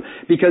work for them.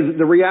 Because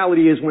the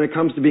reality is when it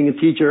comes to being a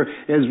teacher,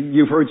 as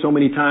you've heard so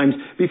many times,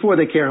 before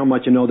they care how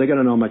much you know, they've got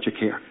to know how much you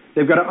care.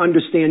 They've got to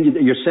understand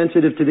that you're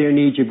sensitive to their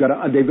needs. They've got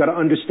to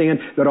understand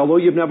that although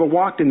you've never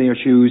walked in their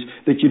shoes,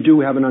 that you do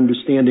have an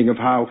understanding of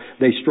how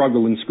they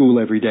struggle in school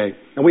every day.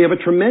 And we have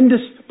a tremendous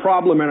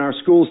problem in our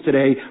schools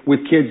today with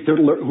kids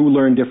who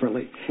learn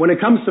differently. When it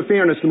comes to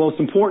fairness, the most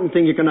important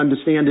thing you can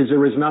understand is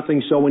there is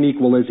nothing so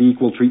unequal as the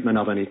equal treatment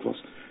of unequals.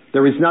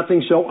 There is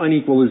nothing so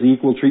unequal as the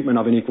equal treatment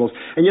of unequals.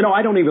 And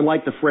I don't even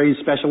like the phrase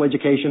special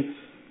education,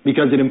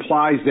 because it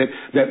implies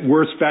that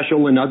we're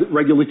special and other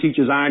regular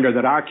teachers aren't, or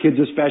that our kids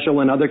are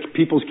special and other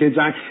people's kids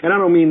aren't. And I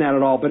don't mean that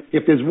at all. But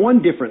if there's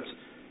one difference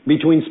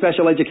between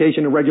special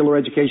education and regular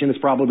education, it's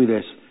probably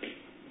this.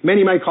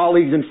 Many of my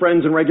colleagues and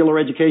friends in regular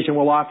education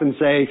will often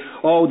say,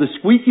 oh, the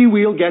squeaky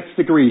wheel gets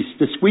the grease.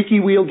 The squeaky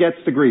wheel gets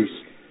the grease.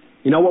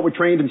 You know what we're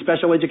trained in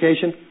special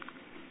education?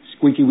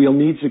 Squeaky wheel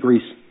needs the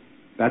grease.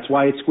 That's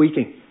why it's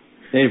squeaking.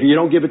 And if you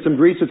don't give it some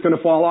grease, it's going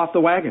to fall off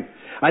the wagon.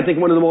 I think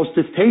one of the most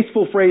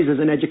distasteful phrases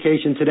in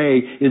education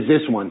today is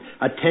this one,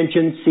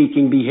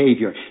 attention-seeking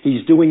behavior.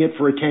 He's doing it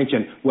for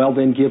attention. Well,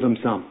 then give him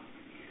some.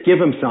 Give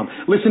him some.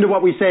 Listen to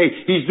what we say.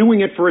 He's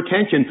doing it for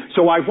attention,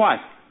 so I what?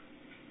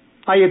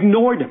 I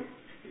ignored him.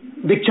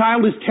 The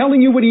child is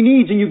telling you what he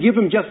needs, and you give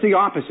him just the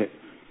opposite.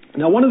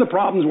 Now, one of the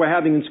problems we're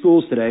having in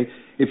schools today,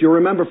 if you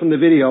remember from the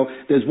video,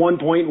 there's one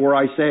point where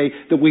I say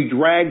that we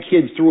drag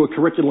kids through a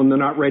curriculum they're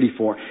not ready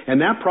for. And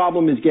that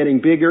problem is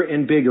getting bigger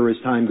and bigger as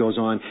time goes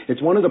on.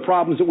 It's one of the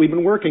problems that we've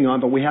been working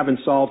on, but we haven't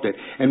solved it.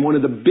 And one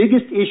of the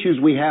biggest issues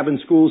we have in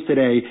schools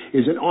today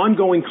is an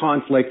ongoing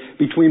conflict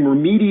between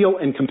remedial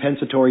and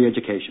compensatory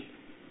education.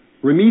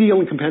 Remedial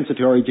and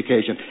compensatory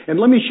education. And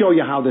let me show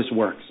you how this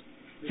works.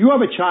 If you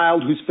have a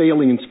child who's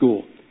failing in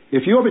school,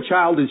 if you have a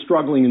child who's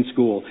struggling in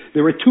school,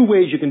 there are two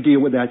ways you can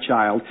deal with that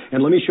child,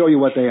 and let me show you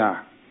what they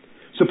are.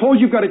 Suppose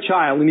you've got a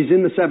child and he's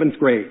in the 7th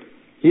grade.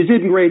 He's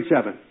in grade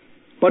 7,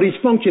 but he's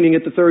functioning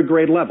at the 3rd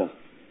grade level.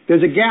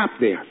 There's a gap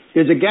there.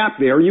 There's a gap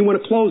there, and you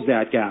want to close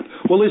that gap.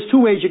 Well, there's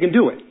two ways you can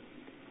do it.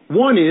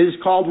 One is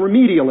called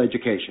remedial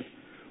education.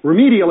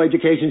 Remedial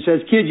education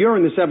says, kid, you're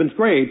in the 7th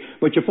grade,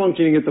 but you're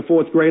functioning at the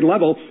 4th grade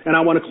level, and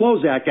I want to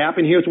close that gap,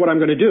 and here's what I'm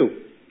going to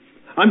do.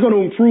 I'm going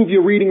to improve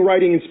your reading,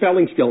 writing, and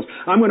spelling skills.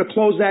 I'm going to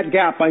close that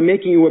gap by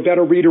making you a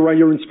better reader,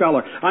 writer, and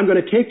speller. I'm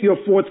going to take your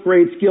 4th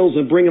grade skills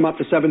and bring them up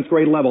to 7th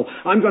grade level.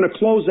 I'm going to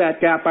close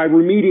that gap by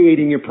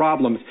remediating your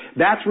problems.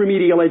 That's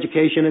remedial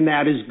education, and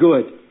that is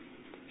good.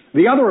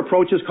 The other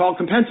approach is called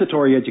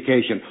compensatory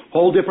education.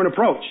 Whole different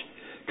approach.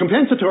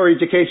 Compensatory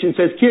education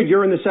says, kid,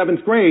 you're in the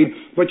 7th grade,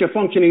 but you're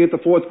functioning at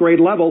the 4th grade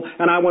level,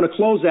 and I want to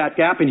close that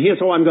gap, and here's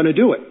how I'm going to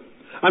do it.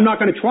 I'm not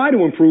going to try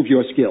to improve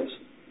your skills.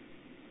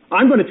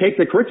 I'm going to take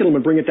the curriculum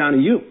and bring it down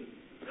to you.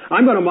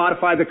 I'm going to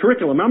modify the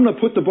curriculum. I'm going to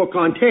put the book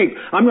on tape.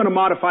 I'm going to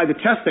modify the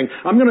testing.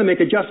 I'm going to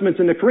make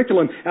adjustments in the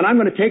curriculum, and I'm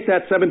going to take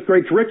that 7th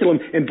grade curriculum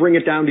and bring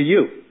it down to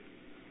you.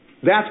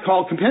 That's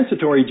called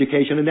compensatory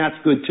education, and that's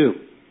good too.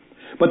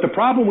 But the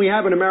problem we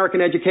have in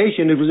American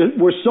education is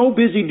we're so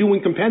busy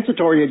doing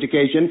compensatory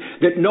education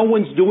that no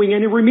one's doing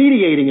any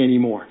remediating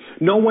anymore.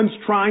 No one's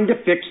trying to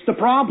fix the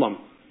problem.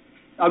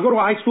 I'll go to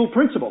a high school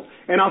principal,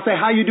 and I'll say,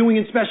 how are you doing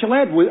in special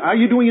ed? How are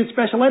you doing in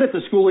special ed at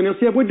the school? And he'll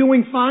say, we're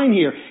doing fine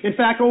here. In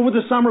fact, over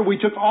the summer, we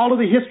took all of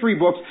the history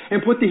books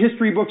and put the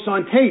history books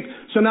on tape.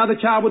 So now the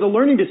child with a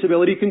learning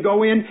disability can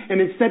go in,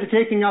 and instead of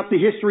taking out the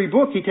history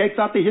book, he takes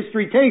out the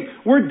history tape.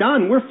 We're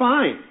done. We're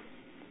fine.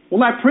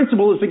 Well, that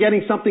principal is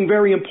forgetting something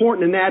very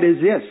important, and that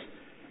is this.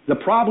 The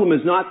problem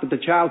is not that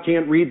the child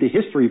can't read the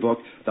history book.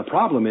 The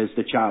problem is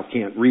the child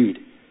can't read.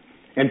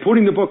 And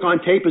putting the book on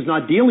tape is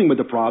not dealing with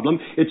the problem.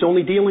 It's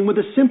only dealing with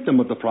the symptom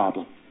of the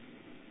problem.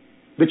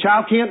 The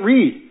child can't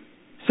read.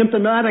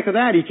 Symptomatic of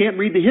that, he can't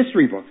read the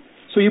history book.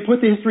 So you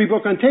put the history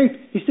book on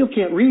tape, he still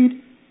can't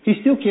read. He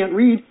still can't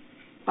read.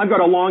 I've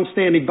got a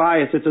long-standing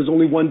bias that there's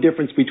only one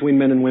difference between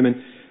men and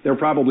women. There are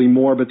probably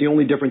more, but the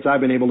only difference I've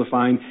been able to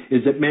find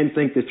is that men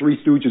think the Three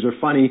Stooges are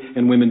funny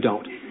and women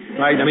don't.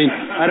 Right? I mean,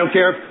 I don't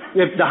care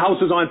if the house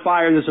is on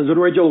fire, this is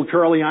original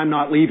Curly, I'm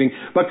not leaving.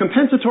 But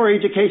compensatory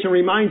education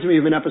reminds me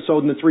of an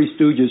episode in the Three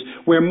Stooges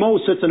where Moe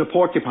sits in a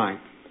porcupine.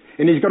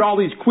 And he's got all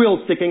these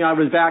quills sticking out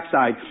of his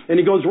backside. And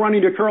he goes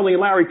running to Curly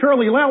and Larry.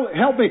 Curly,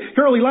 help me.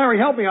 Curly,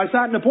 Larry, help me. I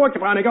sat in a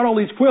porcupine. I got all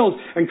these quills.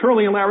 And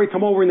Curly and Larry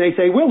come over and they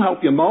say, we'll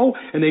help you, Moe.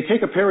 And they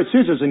take a pair of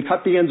scissors and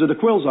cut the ends of the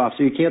quills off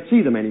so you can't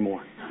see them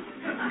anymore.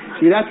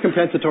 See, that's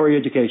compensatory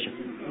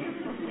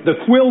education. The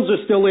quills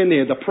are still in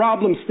there. The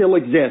problem still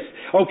exists.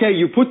 Okay,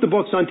 you put the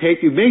books on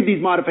tape. You've made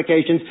these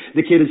modifications.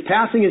 The kid is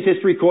passing his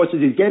history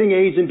courses. He's getting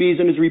A's and B's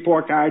in his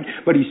report card,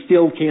 but he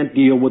still can't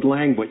deal with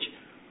language.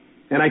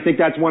 And I think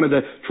that's one of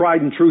the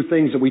tried and true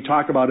things that we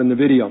talk about in the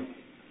video.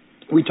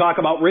 We talk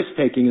about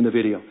risk-taking in the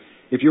video.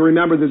 If you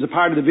remember, there's a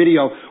part of the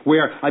video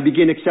where I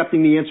begin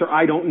accepting the answer,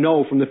 I don't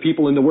know, from the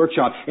people in the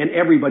workshop, and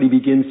everybody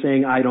begins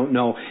saying, I don't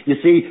know. You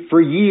see,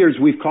 for years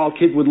we've called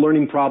kids with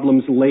learning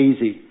problems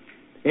lazy.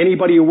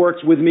 Anybody who works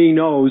with me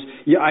knows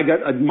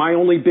my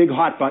only big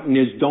hot button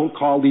is don't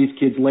call these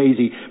kids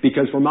lazy,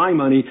 because for my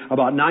money,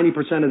 about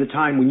 90% of the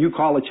time when you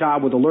call a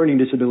child with a learning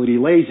disability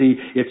lazy,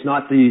 it's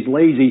not that he's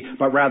lazy,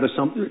 but rather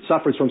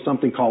suffers from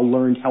something called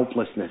learned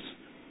helplessness.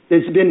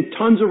 There's been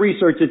tons of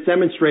research that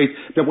demonstrates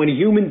that when a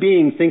human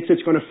being thinks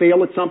it's going to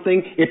fail at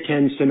something, it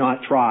tends to not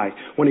try.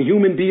 When a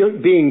human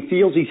being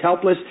feels he's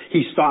helpless,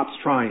 he stops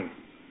trying.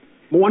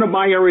 One of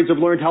my areas of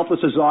learned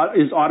helplessness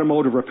is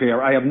automotive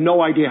repair. I have no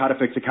idea how to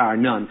fix a car,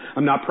 none.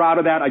 I'm not proud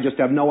of that, I just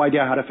have no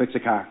idea how to fix a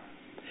car.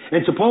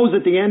 And suppose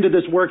at the end of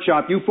this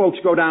workshop, you folks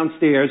go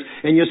downstairs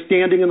and you're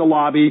standing in the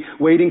lobby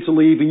waiting to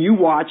leave, and you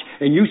watch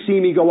and you see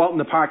me go out in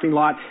the parking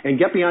lot and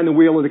get behind the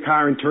wheel of the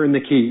car and turn the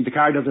key. The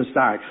car doesn't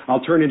start. I'll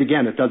turn it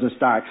again, it doesn't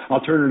start.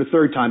 I'll turn it a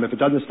third time. If it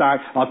doesn't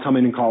start, I'll come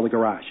in and call the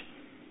garage.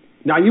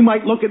 Now you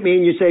might look at me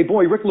and you say,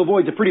 boy, Rick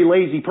Lavoie's a pretty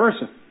lazy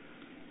person.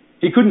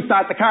 He couldn't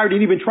start the car,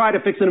 didn't even try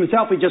to fix it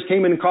himself, he just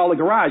came in and called the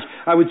garage.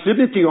 I would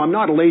submit to you, I'm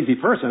not a lazy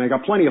person. I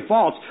got plenty of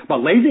faults, but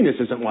laziness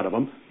isn't one of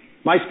them.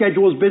 My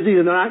schedule is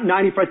busier than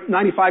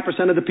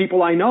 95% of the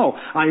people I know.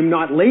 I am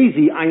not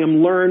lazy, I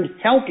am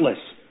learned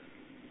helpless.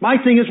 My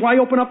thing is, why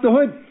open up the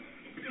hood?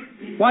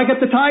 Why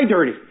get the tie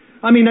dirty?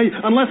 I mean,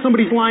 unless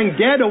somebody's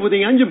lying dead over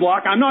the engine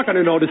block, I'm not going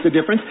to notice the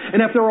difference.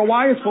 And if there are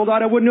wires pulled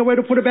out, I wouldn't know where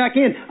to put it back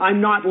in. I'm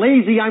not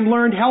lazy, I'm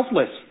learned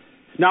helpless.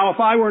 Now,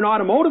 if I were an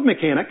automotive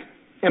mechanic,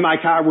 and my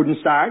car wouldn't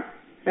start,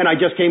 and I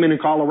just came in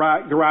and called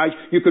a garage,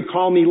 you could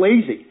call me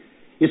lazy.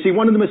 You see,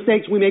 one of the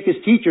mistakes we make as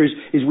teachers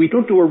is we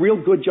don't do a real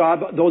good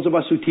job, those of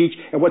us who teach,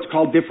 at what's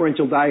called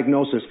differential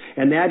diagnosis,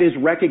 and that is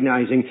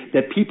recognizing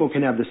that people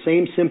can have the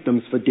same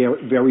symptoms for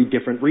very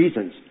different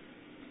reasons.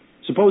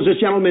 Suppose this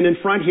gentleman in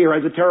front here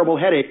has a terrible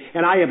headache,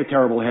 and I have a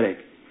terrible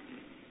headache.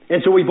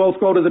 And so we both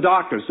go to the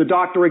doctors. The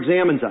doctor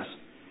examines us.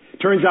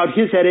 Turns out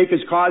his headache is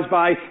caused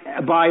by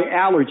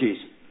allergies.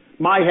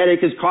 My headache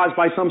is caused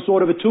by some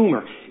sort of a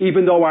tumor.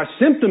 Even though our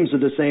symptoms are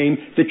the same,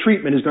 the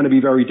treatment is going to be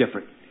very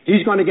different.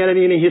 He's going to get an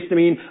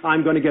antihistamine,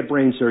 I'm going to get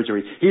brain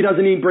surgery. He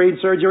doesn't need brain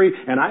surgery,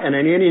 and an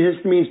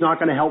antihistamine is not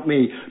going to help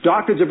me.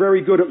 Doctors are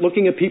very good at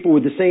looking at people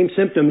with the same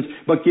symptoms,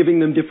 but giving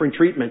them different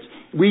treatments.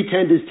 We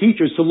tend as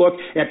teachers to look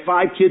at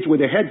 5 kids with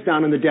their heads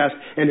down on the desk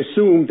and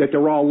assume that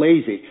they're all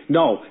lazy.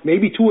 No,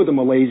 maybe 2 of them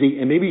are lazy,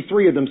 and maybe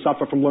 3 of them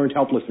suffer from learned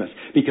helplessness,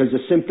 because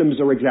the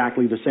symptoms are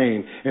exactly the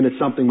same, and it's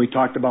something we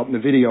talked about in the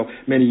video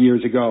many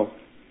years ago.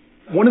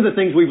 One of the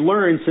things we've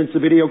learned since the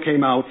video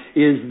came out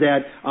is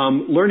that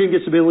learning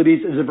disabilities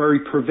is a very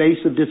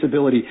pervasive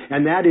disability,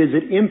 and that is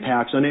it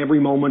impacts on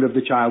every moment of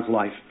the child's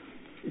life.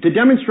 To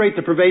demonstrate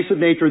the pervasive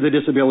nature of the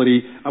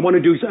disability, I want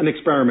to do an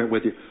experiment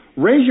with you.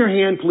 Raise your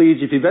hand, please,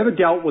 if you've ever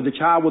dealt with a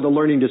child with a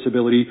learning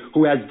disability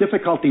who has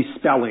difficulty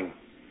spelling.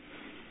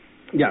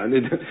 Yeah,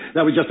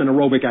 that was just an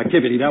aerobic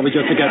activity. That was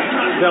just to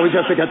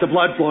get the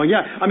blood flowing.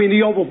 Yeah, I mean,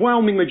 the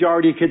overwhelming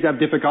majority of kids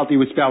have difficulty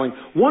with spelling.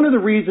 One of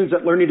the reasons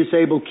that learning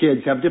disabled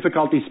kids have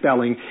difficulty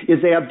spelling is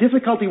they have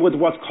difficulty with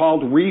what's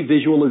called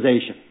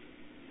revisualization.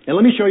 And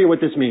let me show you what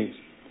this means.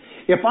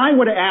 If I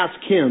were to ask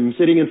Kim,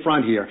 sitting in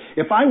front here,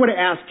 if I were to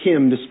ask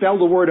Kim to spell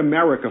the word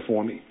America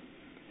for me,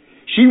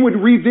 she would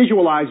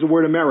revisualize the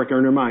word America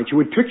in her mind. She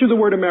would picture the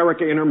word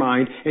America in her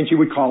mind, and she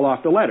would call off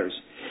the letters.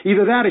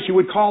 Either that or she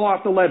would call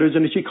off the letters,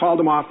 and as she called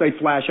them off, they'd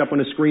flash up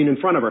on a screen in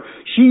front of her.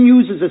 She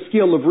uses a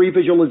skill of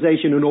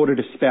revisualization in order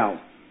to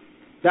spell.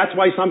 That's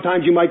why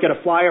sometimes you might get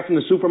a flyer from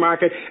the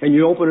supermarket, and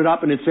you open it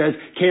up, and it says,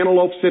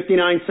 cantaloupes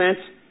 59 cents.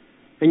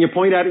 And you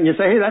point at it, and you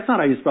say, hey, that's not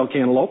how you spell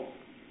cantaloupe.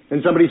 And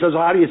somebody says,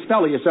 well, how do you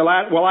spell it? You say,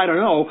 well, I don't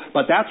know,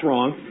 but that's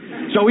wrong.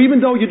 So even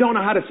though you don't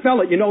know how to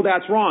spell it, you know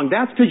that's wrong.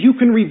 That's because you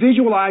can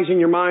revisualize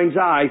in your mind's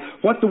eye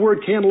what the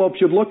word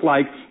cantaloupe should look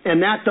like,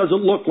 and that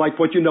doesn't look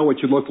like what you know it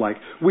should look like.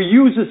 We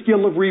use the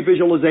skill of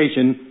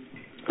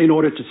revisualization in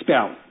order to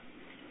spell.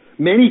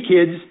 Many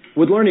kids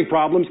with learning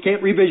problems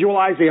can't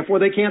revisualize, therefore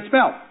they can't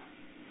spell.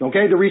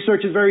 Okay, the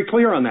research is very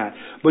clear on that.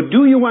 But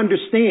do you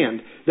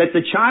understand that the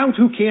child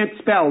who can't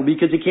spell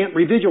because he can't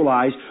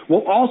revisualize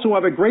will also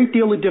have a great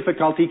deal of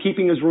difficulty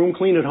keeping his room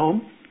clean at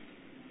home?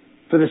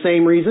 For the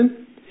same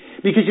reason?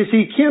 Because you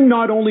see, Kim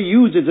not only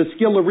uses a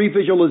skill of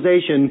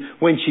revisualization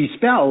when she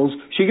spells,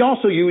 she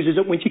also uses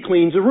it when she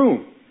cleans a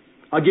room.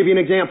 I'll give you an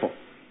example.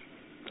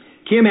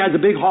 Kim has a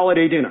big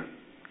holiday dinner,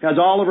 has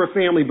all of her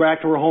family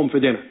back to her home for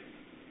dinner.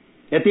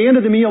 At the end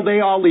of the meal, they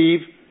all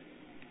leave,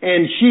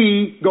 and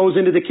she goes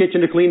into the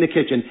kitchen to clean the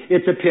kitchen.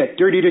 It's a pit.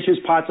 Dirty dishes,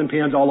 pots, and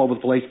pans all over the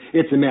place.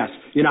 It's a mess.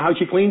 You know how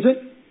she cleans it?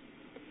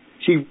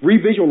 She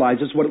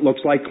revisualizes what it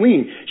looks like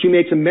clean. She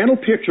makes a mental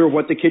picture of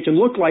what the kitchen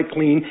looked like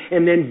clean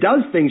and then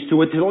does things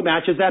to it until it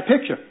matches that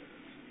picture.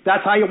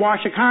 That's how you wash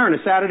a car on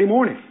a Saturday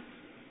morning.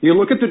 You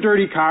look at the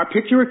dirty car,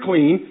 picture it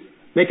clean,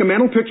 make a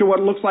mental picture of what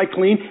it looks like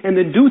clean, and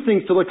then do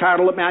things to the car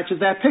till it matches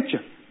that picture.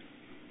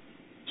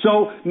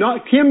 So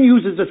Kim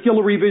uses the skill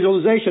of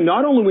revisualization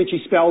not only when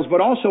she spells, but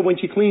also when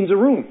she cleans a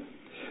room.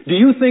 Do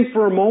you think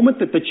for a moment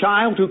that the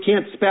child who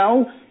can't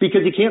spell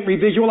because he can't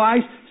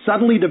revisualize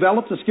suddenly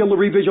develops a skill of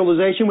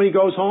revisualization when he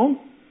goes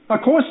home?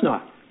 Of course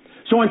not.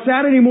 So on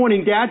Saturday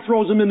morning, Dad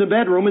throws him in the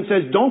bedroom and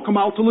says, don't come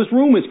out till this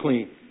room is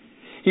clean.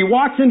 He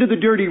walks into the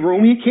dirty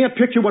room. He can't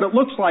picture what it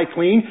looks like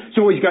clean,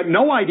 so he's got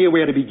no idea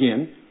where to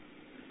begin.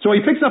 So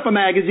he picks up a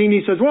magazine.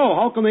 He says, whoa,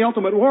 Hulk and the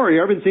Ultimate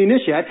Warrior. I haven't seen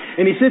this yet.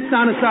 And he sits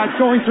down and starts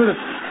going through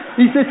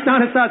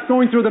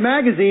the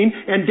magazine,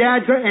 and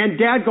Dad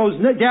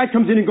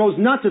comes in and goes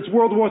nuts. It's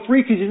World War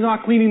III because he's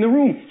not cleaning the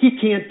room. He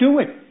can't do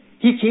it.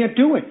 He can't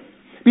do it.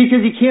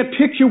 Because he can't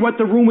picture what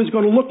the room is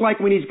going to look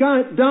like when he's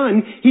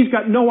done. He's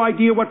got no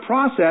idea what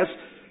process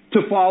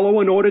to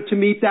follow in order to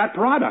meet that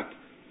product.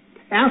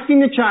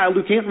 Asking a child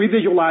who can't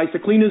revisualize to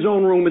clean his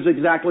own room is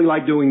exactly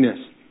like doing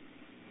this.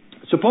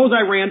 Suppose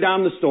I ran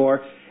down the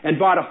store and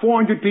bought a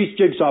 400-piece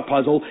jigsaw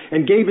puzzle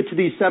and gave it to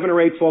these 7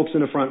 or 8 folks in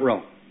the front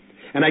row.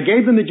 And I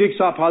gave them the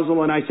jigsaw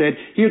puzzle and I said,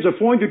 here's a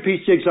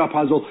 400-piece jigsaw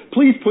puzzle.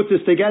 Please put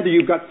this together.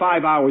 You've got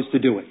 5 hours to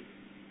do it.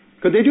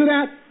 Could they do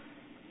that?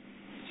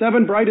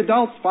 7 bright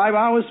adults, 5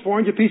 hours,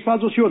 400-piece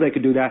puzzle? Sure, they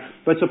could do that.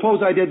 But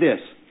suppose I did this.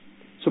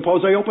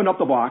 Suppose I opened up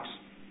the box,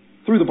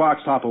 threw the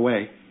box top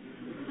away,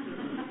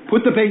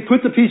 put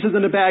the pieces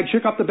in the bag,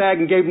 shook up the bag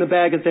and gave them the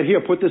bag and said, here,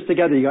 put this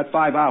together. You got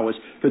 5 hours.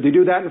 Could they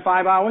do that in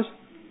 5 hours?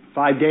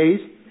 5 days?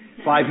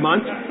 5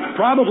 months?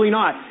 Probably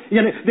not.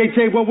 You know, they'd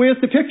say, well, where's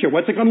the picture?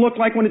 What's it going to look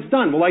like when it's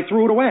done? Well, I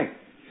threw it away.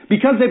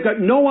 Because they've got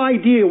no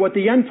idea what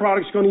the end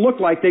product's going to look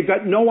like. They've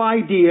got no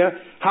idea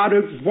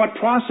what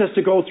process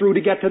to go through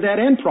to get to that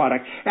end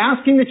product.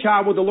 Asking a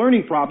child with a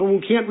learning problem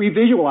who can't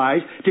revisualize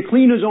to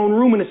clean his own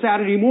room on a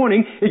Saturday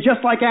morning is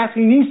just like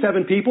asking these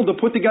 7 people to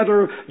put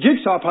together a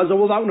jigsaw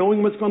puzzle without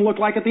knowing what it's going to look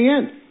like at the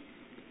end.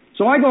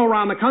 So I go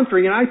around the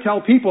country and I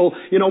tell people,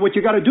 you know, what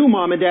you got to do,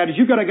 Mom and Dad, is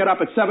you got to get up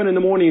at 7 in the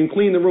morning and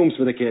clean the rooms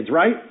for the kids,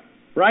 right?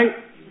 Right?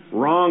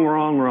 Wrong,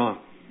 wrong, wrong.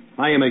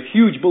 I am a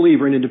huge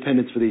believer in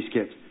independence for these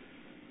kids.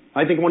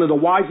 I think one of the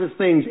wisest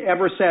things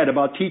ever said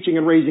about teaching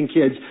and raising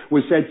kids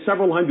was said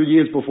several hundred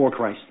years before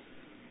Christ.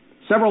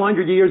 Several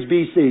hundred years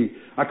BC,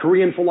 a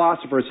Korean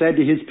philosopher said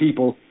to his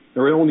people,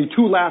 there are only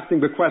 2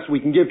 lasting bequests we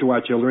can give to our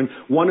children.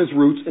 One is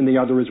roots and the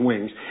other is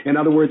wings. In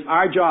other words,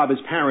 our job as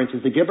parents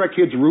is to give our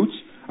kids roots,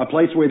 a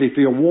place where they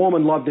feel warm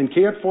and loved and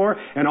cared for,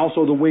 and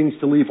also the wings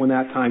to leave when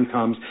that time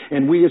comes.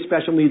 And we as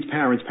special needs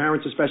parents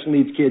of special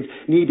needs kids,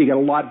 need to get a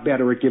lot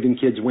better at giving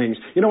kids wings.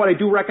 You know what I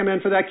do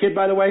recommend for that kid,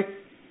 by the way?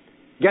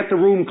 Get the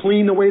room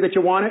clean the way that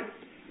you want it.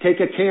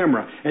 Take a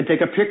camera and take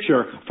a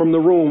picture from the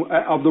room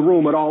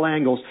at all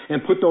angles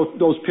and put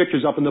those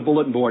pictures up on the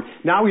bulletin board.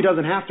 Now he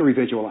doesn't have to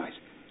revisualize.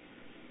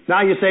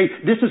 Now you say,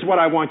 this is what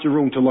I want your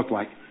room to look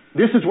like.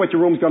 This is what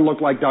your room's got to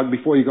look like, Doug,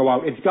 before you go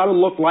out. It's got to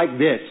look like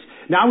this.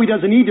 Now he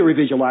doesn't need to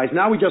revisualize.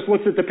 Now he just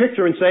looks at the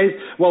picture and says,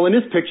 well, in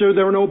this picture,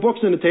 there are no books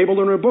on the table.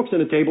 There are no books on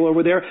the table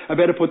over there. I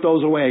better put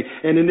those away.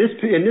 And in this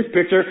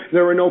picture,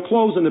 there are no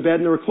clothes in the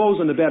bed, and there are clothes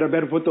on the bed. I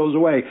better put those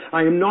away.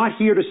 I am not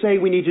here to say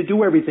we need to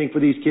do everything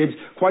for these kids.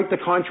 Quite the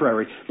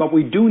contrary. But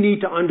we do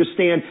need to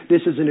understand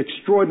this is an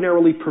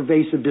extraordinarily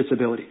pervasive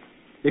disability.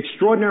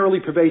 Extraordinarily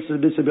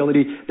pervasive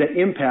disability that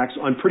impacts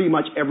on pretty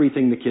much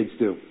everything the kids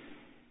do.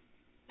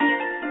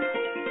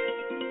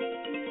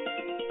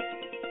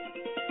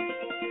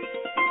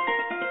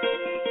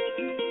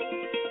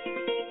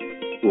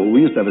 Well,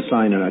 we used to have a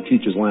sign in our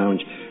teacher's lounge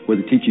where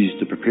the teachers used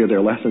to prepare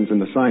their lessons, and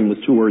the sign was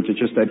 2 words. It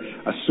just said,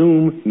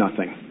 assume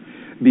nothing.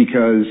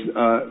 Because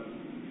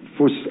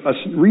for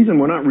a reason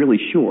we're not really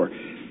sure,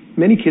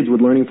 many kids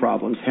with learning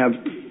problems have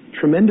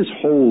tremendous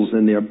holes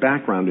in their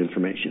background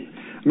information.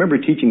 I remember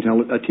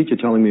a teacher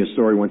telling me a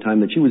story one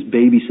time that she was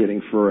babysitting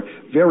for a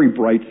very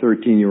bright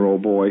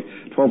 13-year-old boy,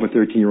 12 or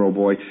 13-year-old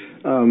boy.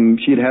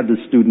 She had this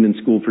student in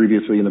school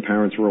previously, and the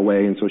parents were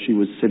away, and so she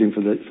was sitting for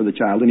the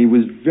child, and he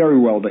was very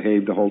well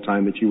behaved the whole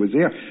time that she was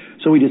there.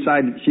 So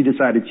she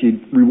decided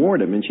she'd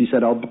reward him, and she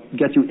said, "I'll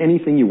get you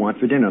anything you want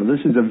for dinner."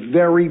 This is a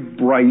very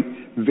bright,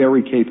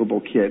 very capable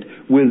kid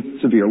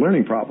with severe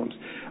learning problems.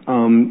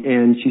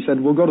 And she said,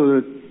 "We'll go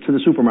to the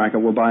supermarket,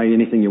 we'll buy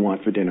anything you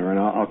want for dinner, and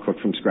I'll cook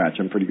from scratch.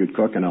 I'm a pretty good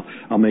cook, and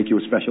I'll make you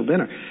a special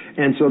dinner."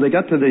 And so they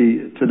got to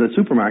the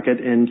supermarket,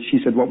 and she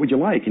said, "What would you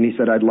like?" And he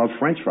said, "I'd love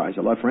French fries.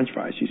 I love French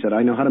fries." She said,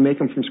 "I know how to make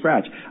them from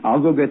scratch.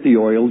 I'll go get the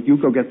oil, you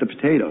go get the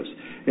potatoes."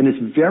 And this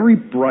very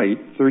bright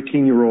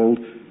 13-year-old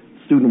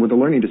student with a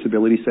learning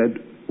disability said,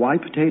 "Why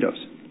potatoes?"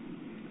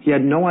 He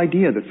had no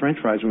idea that French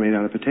fries were made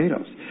out of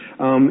potatoes.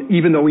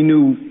 Even though he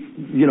knew,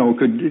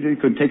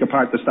 could take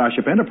apart the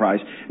Starship Enterprise,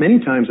 many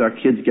times our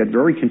kids get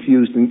very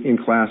confused in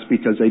class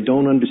because they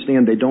don't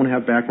understand, they don't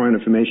have background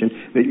information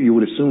that you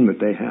would assume that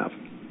they have.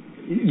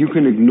 You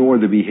can ignore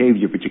the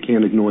behavior, but you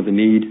can't ignore the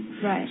need.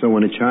 Right. So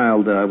when a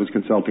child, I was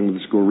consulting with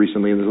the school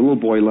recently, and there's a little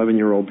boy,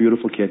 11-year-old,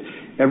 beautiful kid,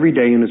 every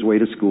day on his way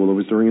to school, it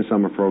was during a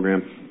summer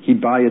program,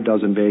 he'd buy a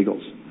dozen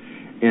bagels.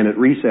 And at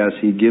recess,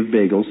 he'd give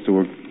bagels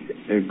to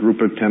a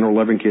group of 10 or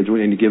 11 kids,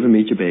 and he'd give them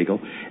each a bagel,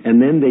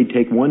 and then they'd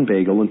take one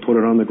bagel and put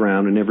it on the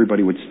ground, and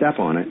everybody would step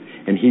on it,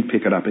 and he'd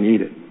pick it up and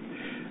eat it.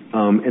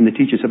 And the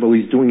teacher said, "Well,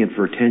 he's doing it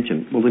for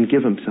attention." Well, then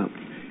give him some.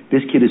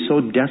 This kid is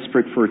so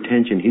desperate for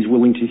attention, he's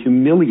willing to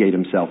humiliate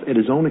himself at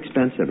his own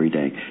expense every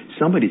day.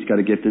 Somebody's got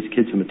to get this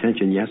kid some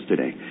attention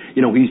yesterday.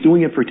 He's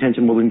doing it for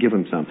attention, well, then give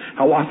him some.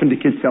 How often do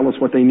kids tell us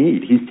what they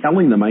need? He's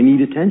telling them, "I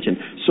need attention."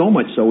 So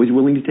much so, he's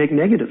willing to take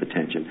negative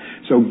attention.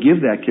 So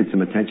give that kid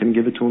some attention and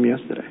give it to him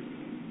yesterday.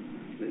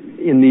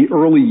 In the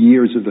early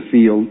years of the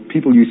field,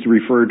 people used to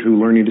refer to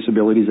learning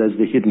disabilities as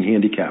the hidden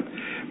handicap,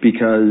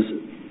 because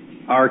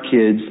our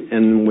kids,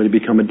 and when they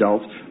become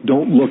adults,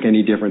 don't look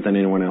any different than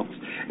anyone else.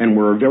 And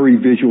we're a very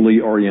visually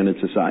oriented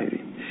society.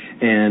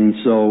 And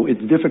so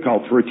it's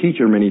difficult for a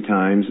teacher many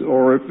times,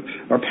 or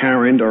a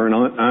parent, or an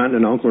aunt,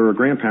 an uncle, or a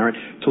grandparent,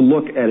 to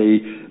look at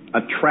a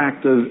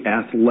attractive,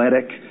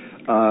 athletic,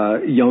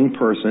 young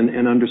person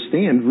and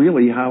understand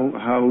really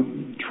how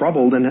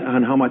troubled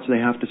and how much they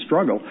have to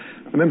struggle.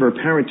 I remember a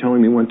parent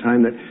telling me one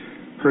time that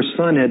her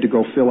son had to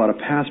go fill out a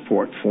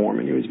passport form,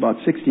 and he was about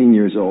 16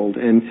 years old.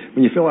 And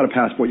when you fill out a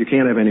passport, you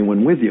can't have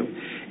anyone with you.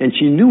 And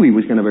she knew he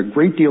was going to have a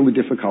great deal of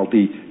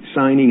difficulty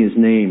signing his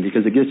name,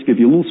 because it gives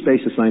you a little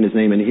space to sign his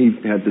name, and he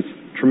had this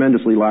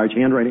tremendously large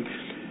handwriting.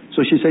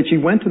 So she said she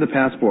went to the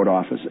passport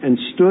office and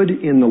stood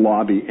in the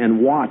lobby and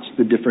watched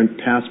the different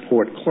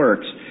passport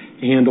clerks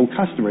handle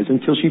customers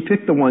until she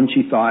picked the one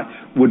she thought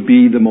would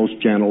be the most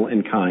gentle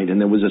and kind. And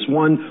there was this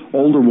one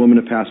older woman,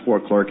 a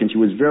passport clerk, and she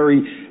was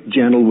very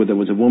gentle with her. It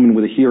was a woman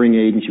with a hearing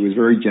aid, and she was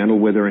very gentle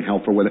with her and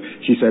helpful with her.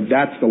 She said,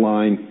 "That's the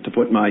line to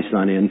put my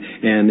son in,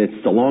 and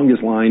it's the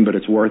longest line, but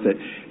it's worth it."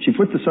 She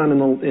put the son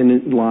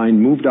in line,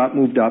 moved up,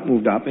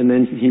 and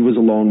then he was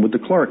alone with the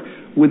clerk.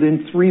 Within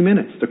 3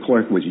 minutes, the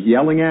clerk was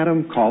yelling at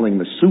him, calling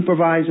the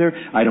supervisor,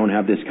 "I don't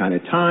have this kind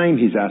of time.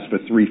 He's asked for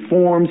 3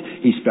 forms.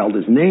 He spelled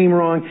his name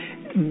wrong."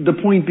 The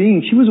point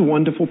being, she was a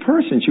wonderful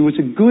person. She was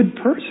a good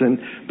person,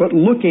 but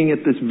looking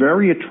at this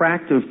very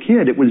attractive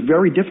kid, it was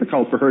very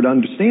difficult for her to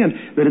understand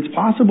that it's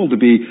possible to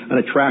be an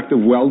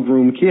attractive,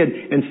 well-groomed kid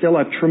and still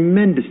have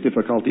tremendous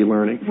difficulty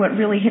learning. What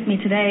really hit me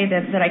today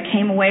that I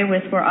came away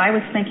with, where I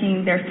was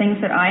thinking there are things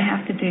that I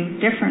have to do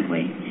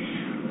differently,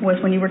 was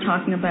when you were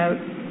talking about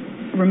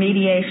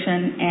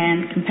remediation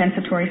and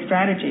compensatory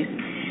strategies.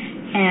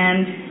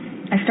 And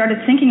I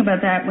started thinking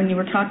about that when you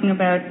were talking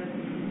about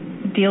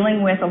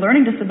dealing with a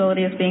learning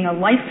disability as being a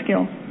life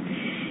skill,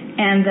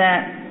 and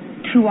that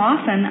too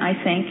often I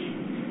think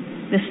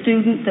the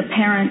student, the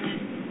parent,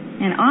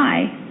 and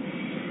I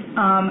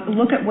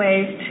look at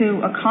ways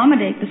to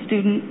accommodate the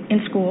student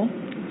in school,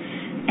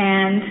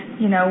 and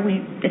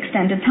we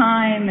extended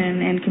time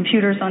and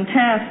computers on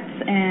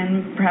tests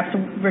and perhaps a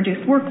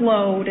reduced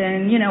workload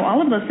and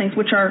all of those things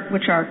which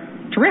are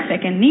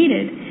terrific and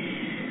needed,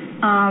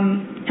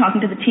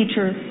 talking to the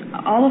teachers,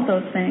 all of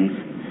those things.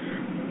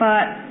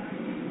 But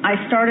I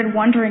started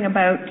wondering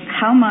about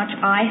how much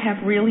I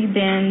have really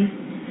been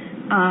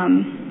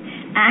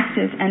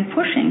active and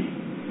pushing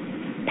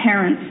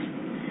parents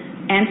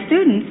and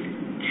students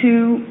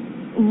to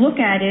look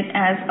at it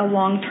as a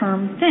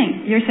long-term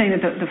thing. You're saying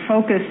that the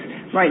focus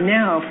right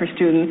now for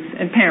students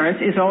and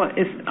parents is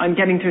on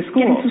getting through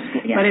school.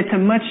 Yeah. But it's a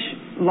much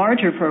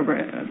larger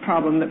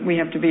problem that we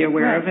have to be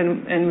aware of,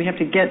 and we have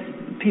to get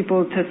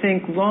people to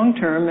think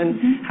long-term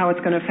and how it's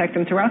going to affect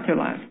them throughout their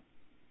lives.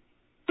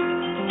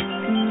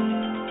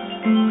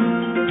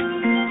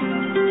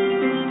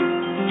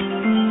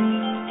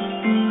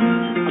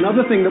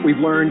 Another thing that we've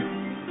learned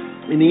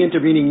in the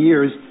intervening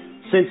years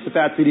since the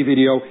Fat City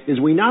video is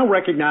we now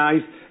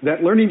recognize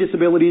that learning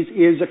disabilities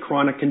is a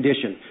chronic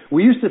condition.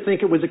 We used to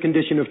think it was a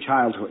condition of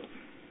childhood.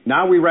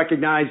 Now we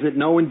recognize that,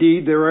 no,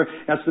 indeed, there are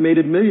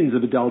estimated millions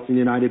of adults in the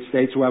United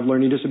States who have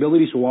learning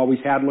disabilities, who always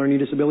had learning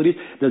disabilities.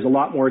 There's a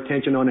lot more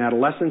attention on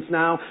adolescents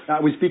now. I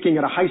was speaking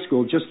at a high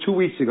school just 2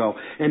 weeks ago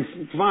and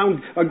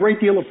found a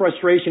great deal of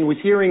frustration with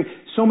hearing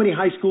so many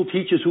high school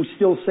teachers who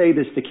still say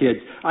this to kids.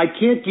 I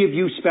can't give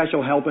you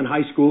special help in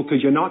high school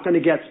because you're not going to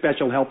get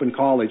special help in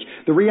college.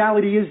 The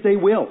reality is they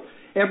will.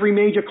 Every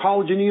major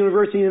college and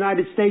university in the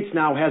United States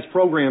now has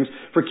programs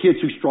for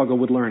kids who struggle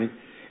with learning.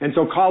 And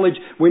so college,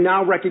 we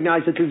now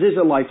recognize that this is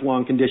a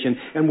lifelong condition,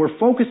 and we're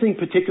focusing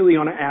particularly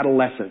on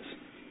adolescents.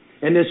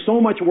 And there's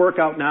so much work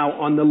out now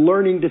on the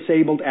learning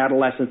disabled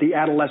adolescent, the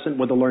adolescent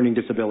with a learning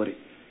disability.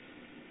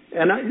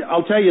 And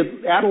I'll tell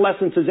you,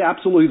 adolescence is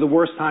absolutely the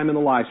worst time in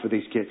the lives for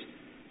these kids.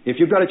 If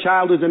you've got a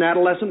child who's an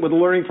adolescent with a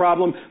learning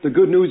problem, the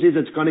good news is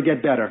it's going to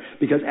get better,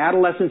 because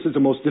adolescence is the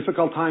most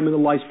difficult time in the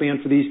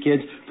lifespan for these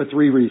kids for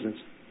 3 reasons.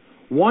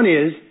 One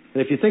is,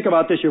 and if you think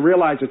about this, you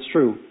realize it's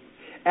true,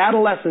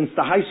 adolescence,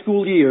 the high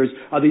school years,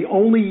 are the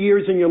only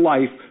years in your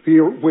life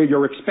where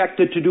you're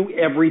expected to do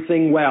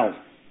everything well.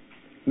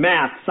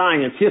 Math,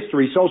 science,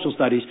 history, social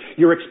studies,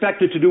 you're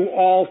expected to do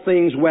all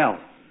things well.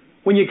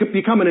 When you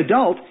become an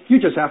adult, you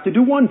just have to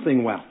do one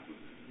thing well.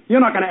 You're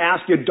not going to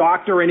ask your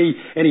doctor any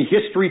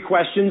history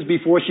questions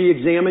before she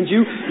examines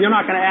you. You're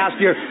not going to ask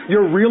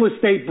your real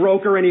estate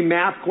broker any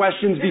math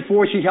questions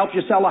before she helps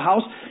you sell a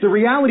house. The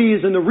reality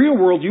is, in the real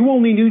world, you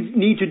only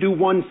need to do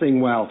one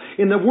thing well.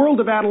 In the world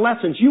of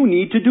adolescence, you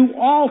need to do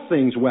all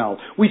things well.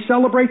 We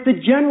celebrate the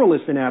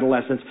generalists in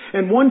adolescence.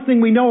 And one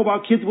thing we know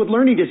about kids with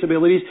learning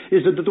disabilities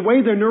is that the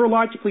way they're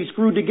neurologically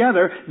screwed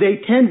together,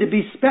 they tend to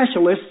be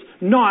specialists,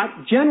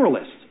 not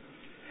generalists.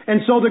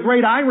 And so the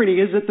great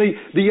irony is that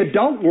the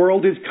adult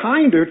world is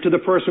kinder to the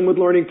person with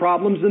learning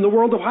problems than the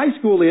world of high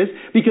school is,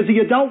 because the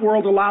adult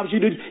world allows you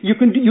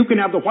can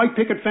have the white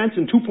picket fence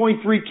and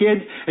 2.3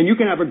 kids, and you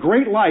can have a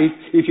great life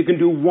if you can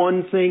do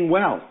one thing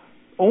well.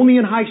 Only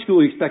in high school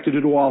are you expected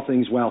to do all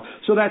things well.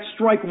 So that's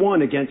strike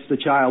one against the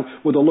child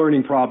with a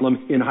learning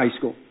problem in high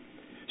school.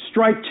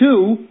 Strike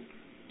two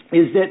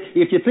is that,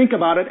 if you think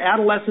about it,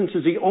 adolescence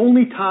is the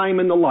only time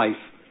in the lifespan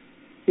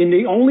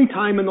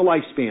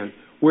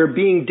where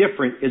being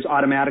different is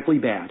automatically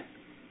bad.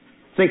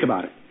 Think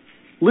about it.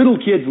 Little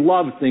kids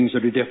love things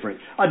that are different.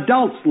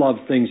 Adults love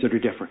things that are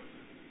different.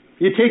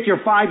 You take your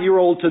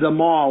 5-year-old to the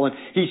mall and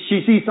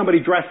she sees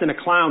somebody dressed in a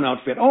clown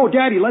outfit. Oh,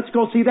 Daddy, let's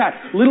go see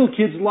that. Little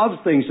kids love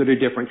things that are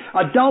different.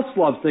 Adults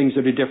love things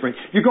that are different.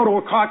 You go to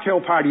a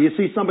cocktail party, you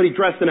see somebody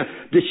dressed in a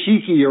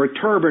dashiki or a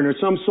turban or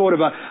some sort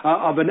of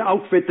an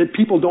outfit that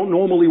people don't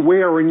normally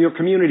wear in your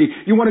community.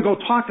 You want to go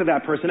talk to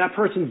that person. That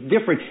person's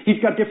different.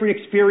 He's got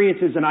different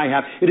experiences than I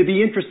have. It'd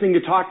be interesting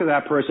to talk to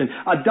that person.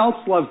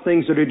 Adults love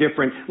things that are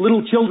different.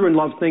 Little children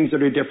love things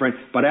that are different.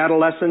 But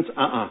adolescents,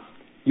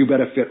 you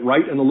better fit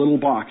right in the little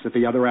box that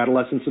the other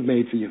adolescents have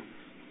made for you.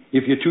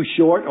 If you're too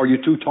short, or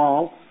you're too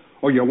tall,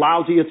 or you're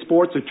lousy at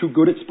sports or too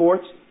good at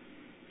sports,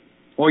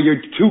 or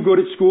you're too good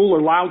at school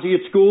or lousy at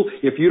school,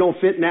 if you don't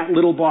fit in that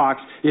little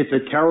box, it's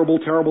a terrible,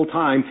 terrible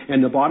time.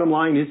 And the bottom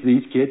line is,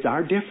 these kids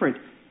are different.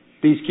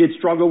 These kids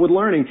struggle with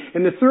learning.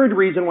 And the third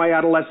reason why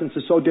adolescence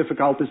is so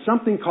difficult is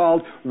something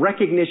called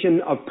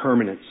recognition of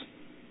permanence.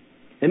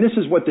 And this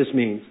is what this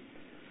means.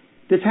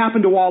 This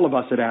happened to all of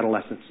us at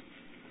adolescence.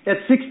 At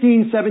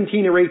 16,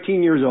 17, or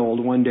 18 years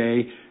old one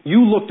day,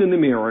 you looked in the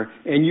mirror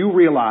and you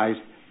realized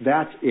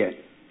that's it.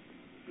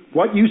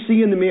 What you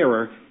see in the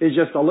mirror is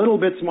just a little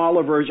bit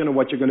smaller version of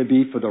what you're going to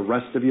be for the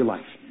rest of your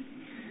life.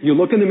 You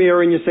look in the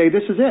mirror and you say,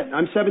 this is it.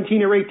 I'm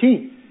 17 or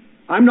 18.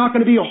 I'm not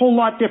going to be a whole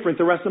lot different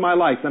the rest of my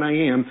life than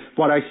I am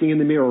what I see in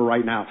the mirror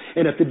right now.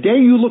 And if the day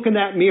you look in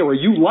that mirror,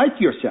 you like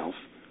yourself,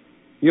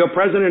 you're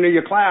president of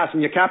your class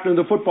and you're captain of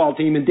the football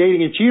team and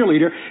dating a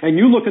cheerleader, and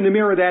you look in the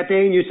mirror that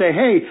day and you say,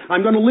 hey,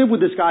 I'm going to live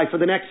with this guy for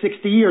the next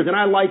 60 years and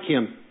I like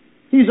him.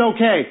 He's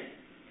okay.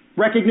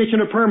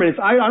 Recognition of permanence.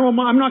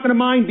 I'm not going to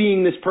mind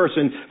being this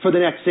person for the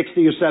next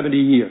 60 or 70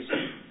 years.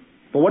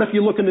 But what if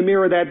you look in the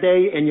mirror that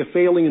day and you're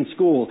failing in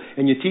school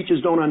and your teachers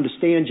don't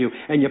understand you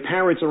and your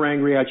parents are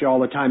angry at you all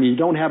the time and you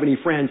don't have any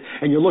friends,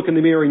 and you look in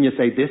the mirror and you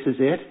say, this is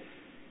it?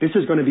 This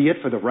is going to be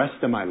it for the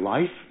rest of my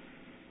life?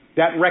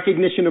 That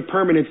recognition of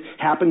permanence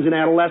happens in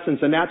adolescence,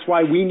 and that's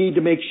why we need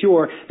to make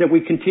sure that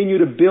we continue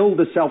to build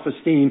the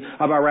self-esteem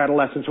of our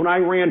adolescents. When I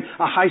ran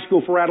a high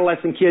school for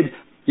adolescent kids,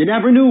 you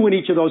never knew when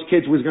each of those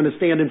kids was going to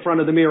stand in front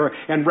of the mirror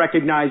and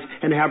recognize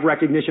and have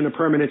recognition of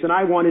permanence. And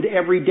I wanted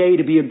every day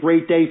to be a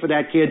great day for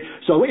that kid.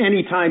 So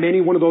anytime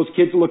any one of those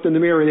kids looked in the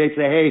mirror, they'd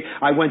say, hey,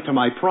 I went to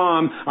my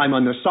prom, I'm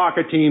on the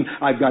soccer team,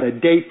 I've got a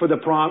date for the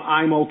prom,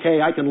 I'm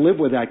okay. I can live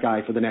with that guy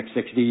for the next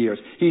 60 years.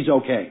 He's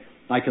okay.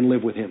 I can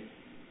live with him.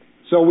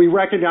 So we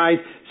recognize,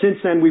 since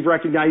then, we've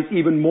recognized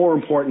even more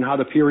important how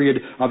the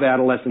period of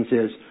adolescence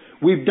is.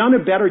 We've done a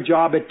better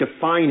job at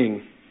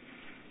defining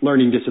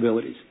learning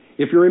disabilities.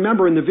 If you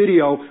remember in the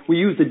video, we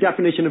used the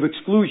definition of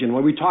exclusion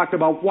where we talked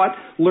about what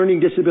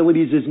learning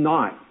disabilities is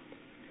not.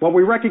 What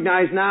we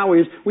recognize now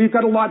is we've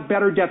got a lot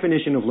better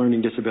definition of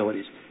learning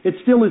disabilities. It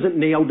still isn't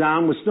nailed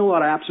down. We're still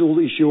not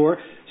absolutely sure.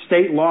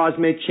 state laws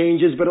make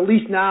changes, but at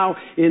least now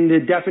in the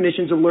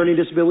definitions of learning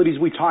disabilities,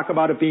 we talk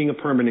about it being a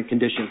permanent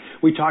condition.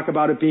 We talk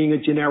about it being a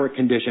generic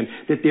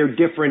condition, that they're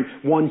different.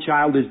 One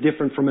child is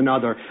different from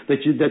another,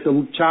 that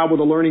the child with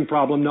a learning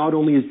problem not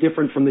only is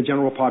different from the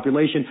general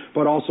population,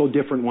 but also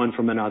different one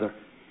from another.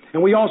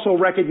 And we also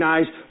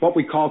recognize what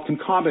we call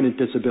concomitant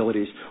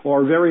disabilities,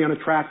 or a very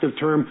unattractive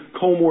term,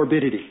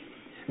 comorbidity,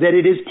 that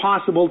it is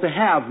possible to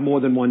have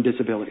more than one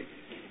disability.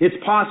 It's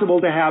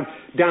possible to have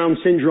Down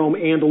syndrome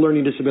and a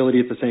learning disability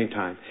at the same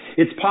time.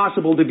 It's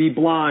possible to be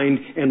blind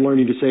and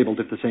learning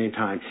disabled at the same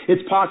time.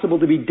 It's possible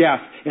to be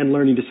deaf and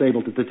learning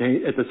disabled at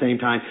the same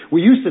time.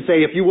 We used to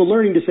say if you were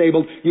learning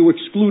disabled, you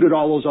excluded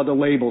all those other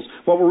labels.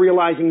 What we're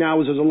realizing now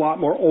is there's a lot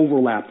more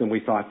overlap than we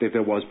thought that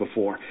there was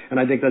before.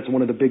 And I think that's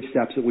one of the big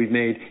steps that we've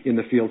made in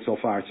the field so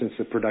far since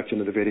the production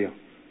of the video.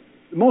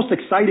 The most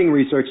exciting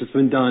research that's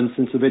been done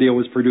since the video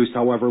was produced,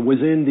 however, was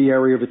in the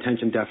area of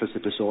attention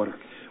deficit disorder.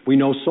 We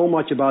know so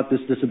much about this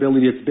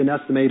disability. It's been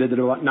estimated that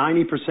about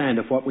 90%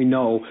 of what we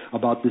know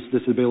about this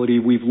disability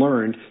we've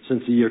learned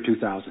since the year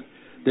 2000.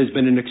 There's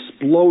been an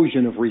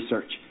explosion of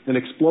research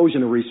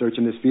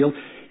in this field.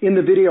 In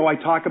the video, I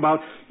talk about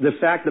the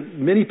fact that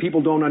many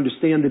people don't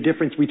understand the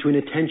difference between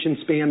attention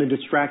span and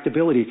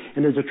distractibility,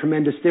 and there's a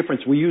tremendous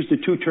difference. We use the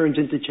two terms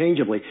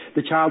interchangeably.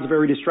 The child's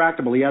very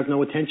distractible. He has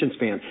no attention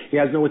span. He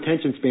has no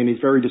attention span.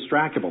 He's very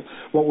distractible.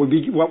 What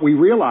we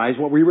realized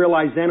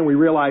then and we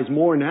realize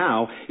more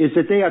now is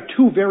that they are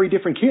two very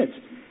different kids.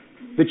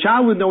 The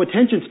child with no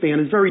attention span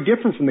is very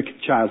different from the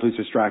child who's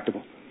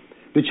distractible.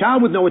 The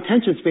child with no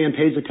attention span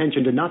pays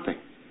attention to nothing.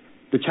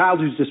 The child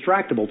who's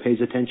distractible pays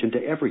attention to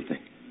everything.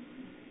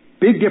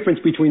 Big difference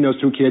between those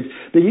two kids.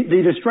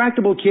 The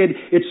distractible kid,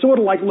 it's sort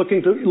of like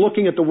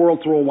looking at the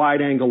world through a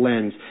wide-angle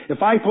lens.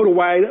 If I put a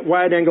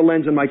wide-angle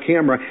lens in my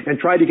camera and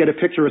tried to get a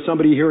picture of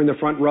somebody here in the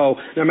front row,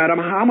 no matter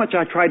how much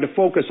I tried to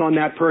focus on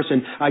that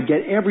person, I'd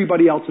get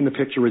everybody else in the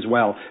picture as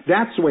well.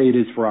 That's the way it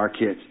is for our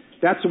kids.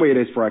 That's the way it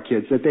is for our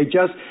kids, that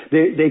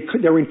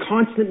they're in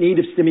constant need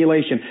of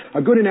stimulation.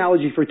 A good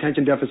analogy for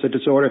attention deficit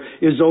disorder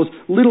is those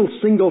little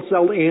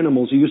single-celled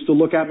animals you used to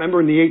look at.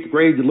 Remember in the 8th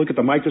grade, you'd look at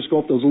the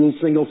microscope, those little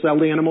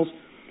single-celled animals?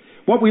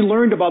 What we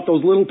learned about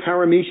those little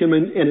paramecium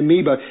and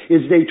amoeba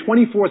is they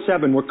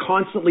 24/7 were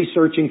constantly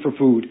searching for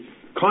food.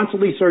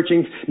 Constantly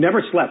searching,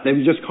 never slept. They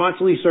were just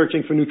constantly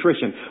searching for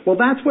nutrition. Well,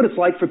 that's what it's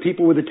like for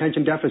people with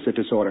attention deficit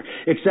disorder,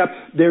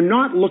 except they're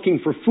not looking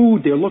for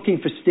food, they're looking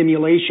for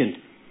stimulation.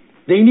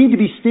 They need to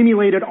be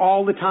stimulated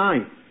all the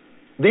time.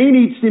 They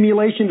need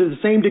stimulation to the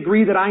same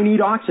degree that I need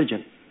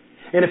oxygen.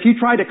 And if you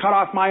tried to cut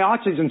off my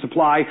oxygen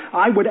supply,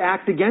 I would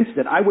act against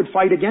it. I would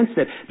fight against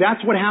it.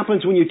 That's what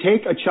happens when you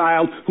take a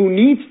child who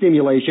needs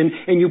stimulation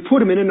and you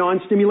put him in a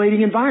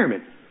non-stimulating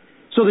environment.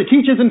 So the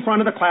teacher's in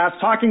front of the class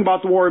talking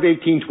about the War of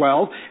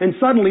 1812, and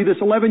suddenly this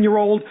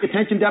 11-year-old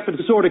attention deficit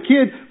disorder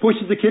kid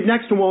pushes the kid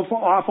next to him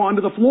off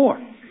onto the floor.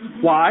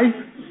 Why?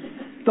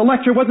 The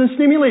lecture wasn't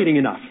stimulating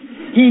enough.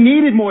 He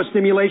needed more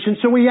stimulation,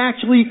 so he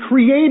actually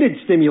created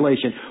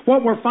stimulation.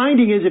 What we're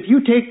finding is if you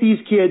take these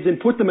kids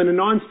and put them in a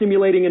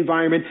non-stimulating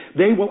environment,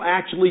 they will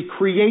actually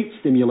create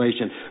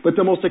stimulation. But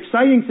the most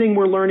exciting thing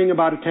we're learning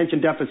about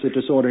attention deficit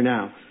disorder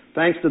now,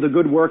 thanks to the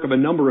good work of a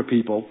number of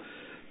people,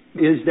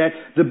 is that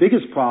the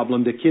biggest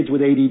problem that kids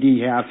with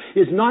ADD have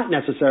is not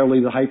necessarily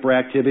the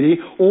hyperactivity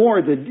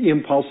or the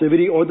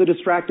impulsivity or the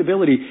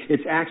distractibility.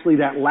 It's actually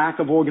that lack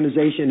of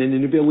organization and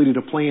inability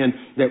to plan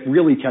that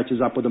really catches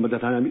up with them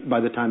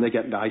by the time they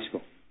get into high school.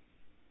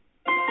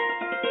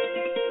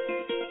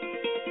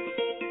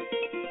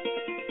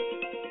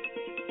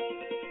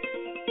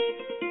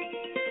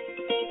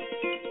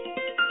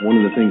 One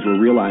of the things we're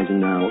realizing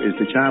now is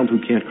the child who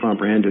can't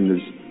comprehend in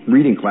this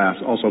reading class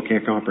also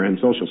can't comprehend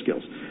social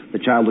skills. The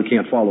child who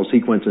can't follow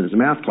sequences in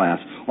math class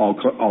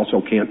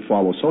also can't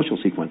follow social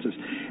sequences.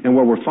 And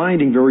what we're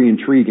finding very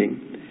intriguing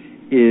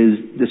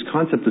is this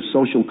concept of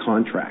social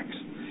contracts.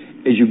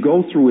 As you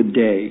go through a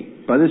day,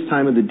 by this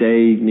time of the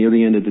day, near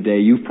the end of the day,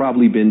 you've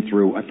probably been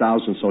through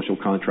 1,000 social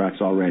contracts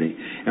already.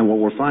 And what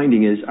we're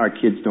finding is our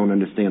kids don't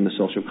understand the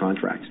social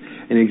contracts.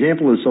 An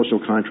example of a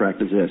social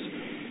contract is this.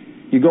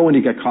 You go in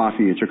to get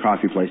coffee at your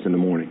coffee place in the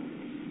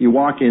morning. You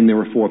walk in, there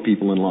are 4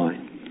 people in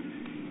line.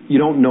 You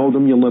don't know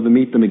them, you'll never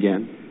meet them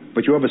again,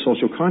 but you have a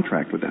social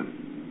contract with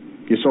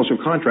them. Your social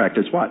contract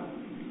is what?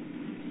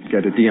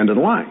 Get at the end of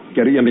the line.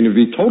 It would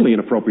be totally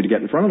inappropriate to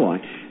get in front of the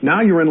line. Now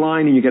you're in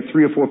line and you get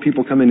 3 or 4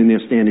 people come in and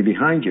they're standing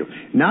behind you.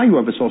 Now you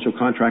have a social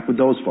contract with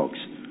those folks.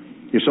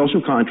 Your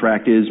social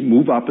contract is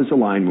move up as the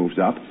line moves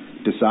up,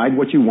 decide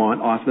what you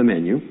want off the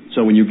menu,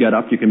 so when you get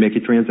up you can make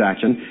a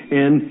transaction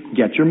and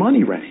get your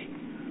money ready.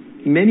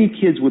 Many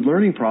kids with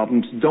learning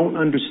problems don't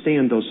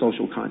understand those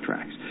social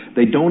contracts.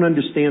 They don't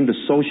understand the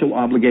social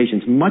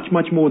obligations, much,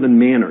 much more than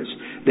manners.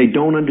 They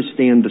don't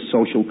understand the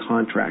social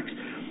contracts.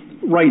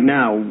 Right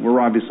now,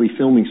 we're obviously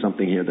filming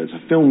something here. There's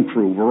a film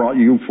crew.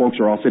 You folks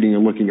are all sitting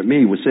and looking at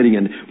me. We're sitting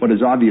in what is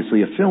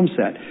obviously a film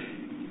set.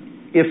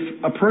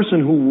 If a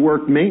person who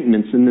worked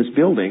maintenance in this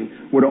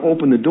building were to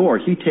open the door,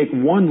 he'd take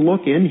one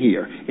look in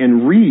here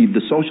and read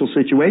the social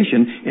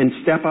situation and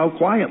step out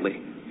quietly.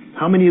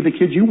 how many of the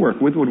kids you work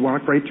with would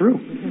walk right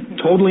through,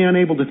 totally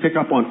unable to pick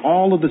up on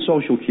all of the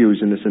social cues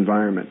in this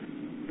environment?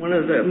 One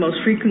of the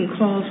most frequent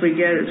calls we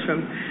get is from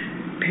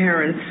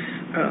parents,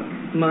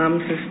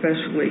 moms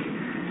especially,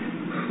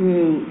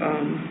 who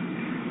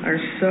are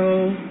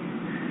so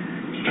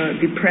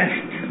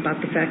depressed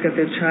about the fact that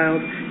their child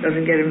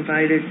doesn't get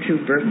invited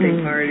to birthday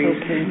parties,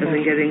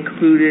 doesn't get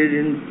included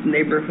in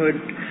neighborhood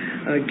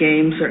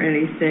games or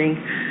anything.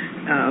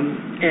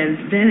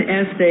 And then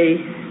as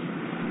they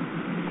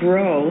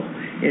grow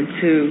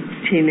into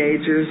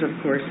teenagers, of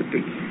course,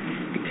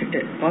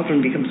 it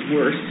often becomes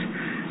worse.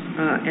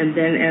 And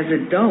then as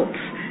adults,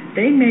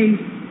 they may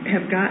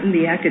have gotten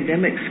the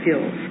academic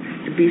skills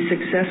to be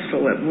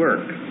successful at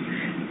work,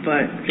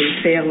 but they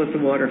fail at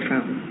the water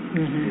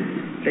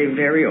fountain. They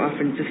very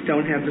often just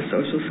don't have the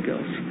social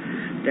skills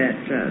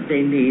that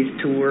they need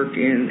to work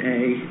in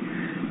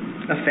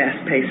a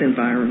fast-paced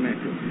environment.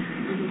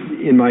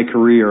 In my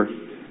career,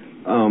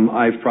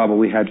 I've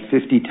probably had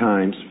 50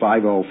 times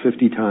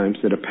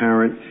that a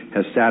parent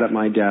has sat at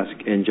my desk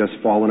and just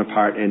fallen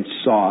apart and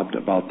sobbed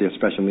about their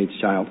special needs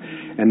child.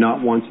 And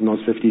not once in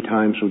those 50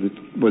 times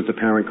was the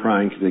parent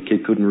crying because the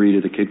kid couldn't read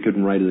or the kid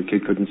couldn't write or the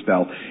kid couldn't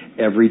spell.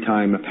 Every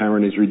time a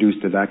parent is reduced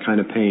to that kind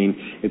of pain,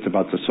 it's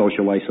about the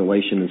social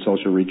isolation and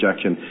social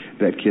rejection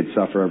that kids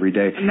suffer every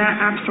day. And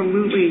that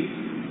absolutely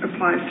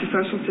applies to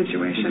social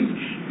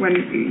situations. When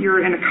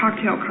you're in a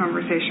cocktail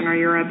conversation or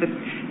you're at the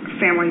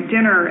family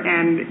dinner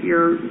and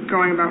you're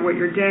going about what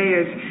your day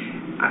is,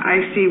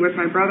 I see with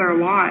my brother a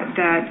lot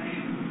that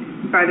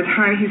by the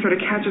time he sort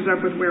of catches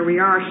up with where we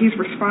are, he's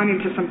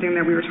responding to something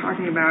that we were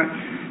talking about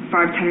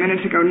 5-10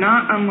 minutes ago,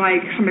 not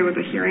unlike somebody with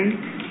a hearing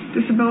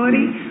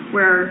disability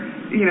where,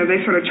 you know,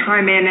 they sort of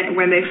chime in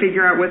when they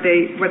figure out what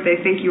they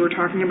think you were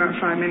talking about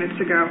 5 minutes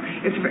ago.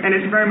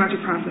 It's very much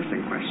a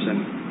processing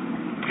question,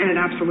 and it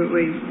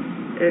absolutely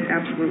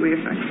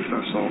affects the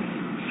social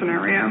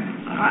scenario.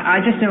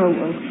 I just know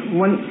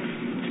one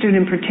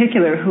student in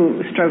particular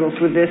who struggles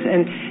with this,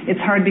 and it's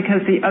hard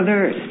because the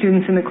other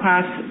students in the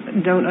class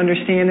don't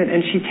understand it,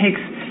 and she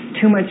takes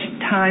too much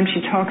time, she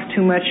talks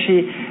too much,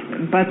 she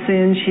butts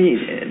in, she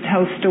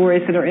tells stories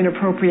that are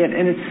inappropriate,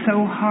 and it's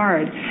so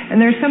hard. And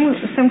there's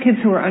some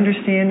kids who are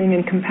understanding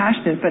and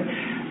compassionate, but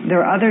there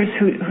are others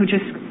who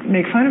just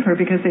make fun of her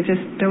because they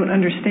just don't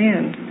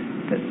understand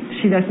that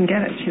she doesn't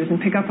get it, she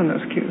doesn't pick up on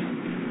those cues.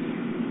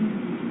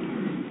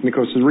 And of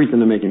course, the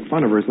reason they're making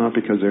fun of her is not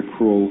because they're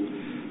cruel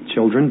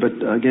children, but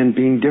again,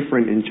 being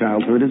different in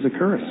childhood is a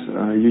curse.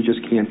 You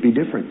just can't be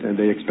different.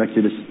 They expect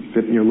you to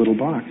fit in your little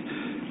box.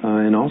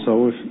 And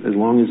also, as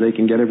long as they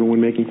can get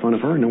everyone making fun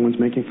of her, no one's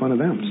making fun of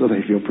them, so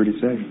they feel pretty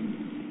safe.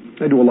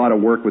 I do a lot of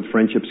work with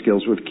friendship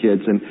skills with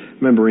kids, and I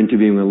remember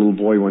interviewing a little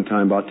boy one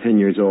time, about 10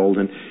 years old,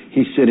 and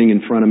he's sitting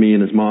in front of me,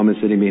 and his mom is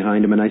sitting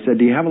behind him, and I said,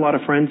 "Do you have a lot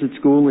of friends at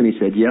school?" And he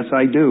said, "Yes,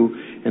 I do."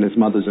 And his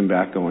mother's in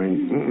back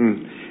going,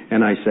 "Mm-mm."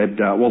 And I said,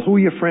 "Well, who are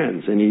your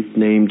friends?" And he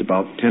named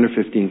about 10 or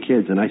 15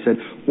 kids. And I said,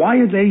 "Why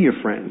are they your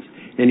friends?"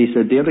 And he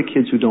said, "They're the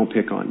kids who don't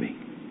pick on me,"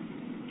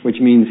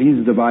 which means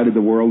he's divided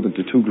the world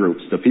into two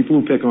groups, the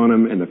people who pick on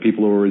him and the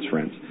people who are his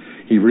friends.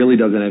 He really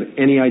doesn't have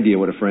any idea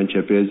what a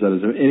friendship is,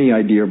 doesn't have any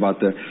idea about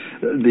the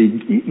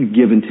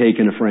give and take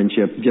in a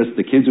friendship. Just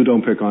the kids who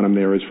don't pick on him,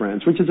 they're his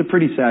friends, which is a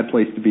pretty sad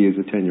place to be as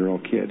a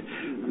 10-year-old kid.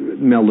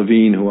 Mel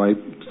Levine,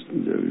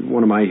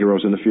 one of my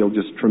heroes in the field,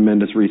 just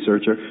tremendous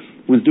researcher,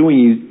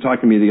 he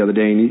talked to me the other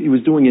day, and he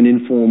was doing an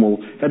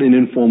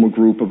informal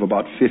group of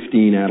about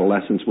 15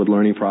 adolescents with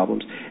learning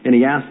problems, and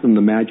he asked them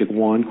the magic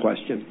wand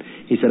question.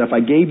 He said, if I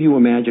gave you a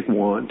magic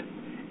wand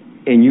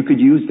and you could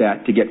use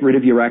that to get rid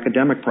of your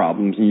academic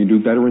problems and you do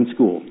better in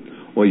school,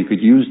 or you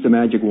could use the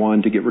magic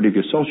wand to get rid of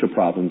your social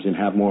problems and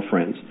have more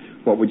friends,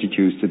 what would you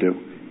choose to do?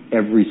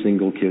 Every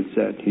single kid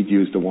said he'd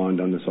use the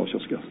wand on the social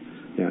skills.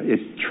 Yeah,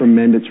 it's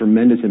tremendous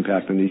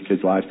impact on these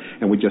kids' lives,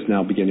 and we're just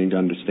now beginning to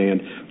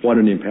understand what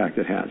an impact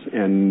it has.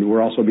 And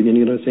we're also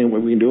beginning to understand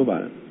what we can do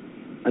about it.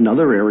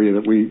 Another area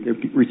that we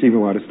receive a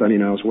lot of study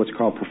now is what's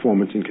called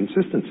performance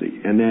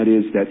inconsistency, and that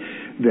is that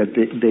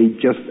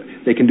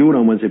they can do it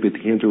on Wednesday, but they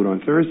can't do it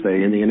on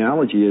Thursday. And the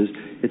analogy is,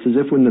 it's as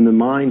if within the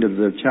mind of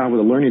the child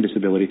with a learning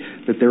disability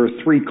that there are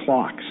 3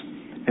 clocks,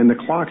 and the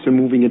clocks are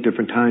moving at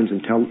different times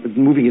and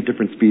moving at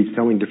different speeds,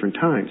 telling different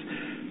times.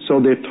 So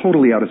they're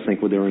totally out of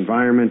sync with their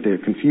environment. They're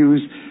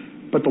confused.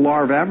 But the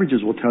law of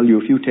averages will tell you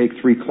if you take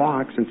 3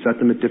 clocks and set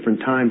them at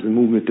different times and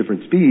move them at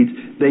different speeds,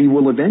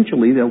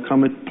 they'll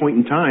come at a point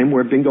in time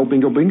where bingo,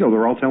 bingo, bingo,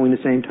 they're all telling the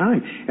same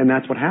time. And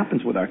that's what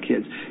happens with our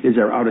kids, is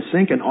they're out of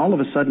sync, and all of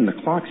a sudden the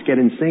clocks get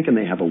in sync and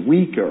they have a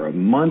week or a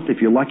month, if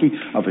you're lucky,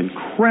 of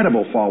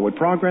incredible forward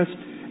progress,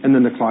 and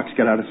then the clocks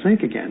get out of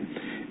sync again.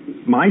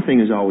 My thing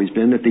has always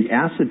been that the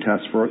acid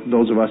test for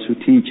those of us who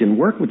teach and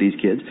work with these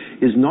kids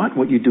is not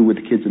what you do with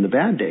the kids in the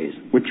bad days.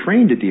 We're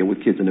trained to deal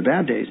with kids in the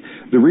bad days.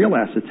 The real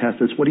acid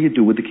test is what do you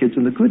do with the kids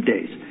in the good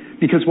days?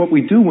 Because what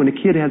we do when a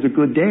kid has a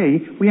good day,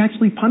 we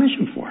actually punish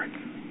him for it.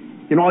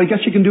 You know, I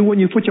guess you can do when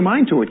you put your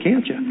mind to it,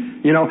 can't you?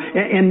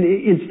 And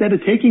instead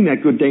of taking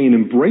that good day and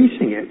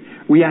embracing it,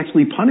 we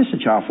actually punish a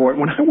child for it.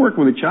 When I work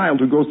with a child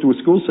who goes through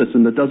a school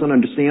system that doesn't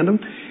understand them,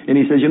 and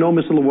he says,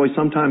 Mr. Lavoie,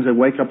 sometimes I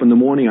wake up in the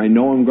morning, I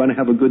know I'm going to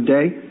have a good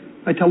day,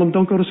 I tell him,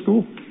 don't go to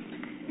school.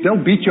 They'll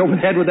beat you over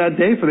the head with that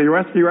day for the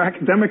rest of your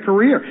academic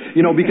career,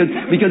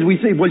 because we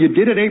say, well, you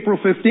did it April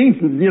 15th,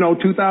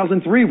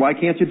 2003. Why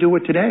can't you do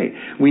it today?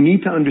 We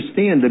need to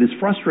understand that as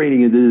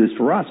frustrating as it is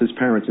for us as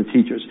parents and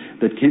teachers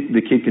that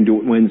the kid can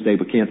do it Wednesday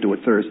but can't do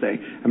it Thursday.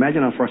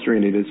 Imagine how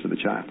frustrating it is for the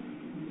child.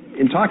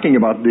 In talking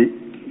about the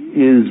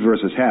is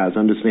versus has,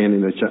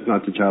 understanding that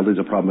not the child is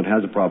a problem, it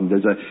has a problem,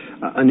 there's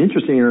an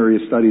interesting area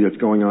of study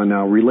that's going on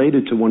now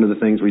related to one of the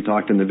things we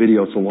talked in the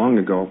video so long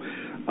ago,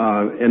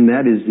 and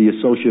that is the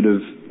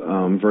associative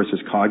versus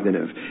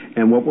cognitive.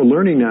 And what we're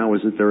learning now is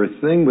that there are a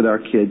thing with our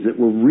kids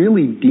that will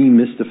really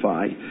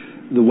demystify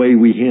the way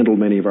we handle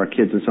many of our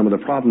kids and some of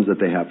the problems that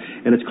they have.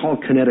 And it's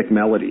called kinetic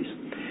melodies.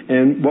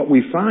 And what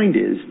we find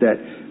is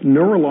that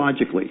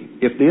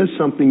neurologically, if there's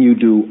something you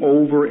do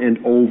over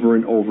and over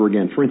and over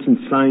again, for instance,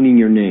 signing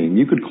your name,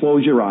 you could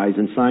close your eyes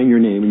and sign your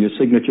name and your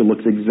signature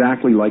looks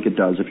exactly like it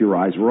does if your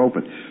eyes were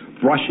open.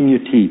 Brushing your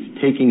teeth,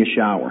 taking a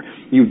shower.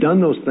 You've done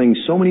those things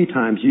so many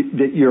times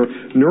that your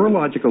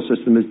neurological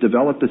system has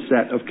developed a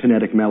set of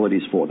kinetic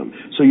melodies for them.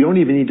 So you don't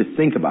even need to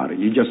think about it.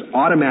 You just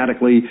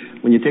automatically,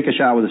 when you take a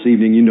shower this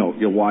evening,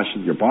 you'll wash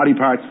your body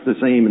parts in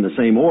the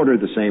same order,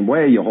 the same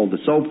way. You hold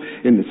the soap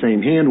in the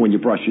same hand. When you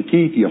brush your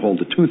teeth, you hold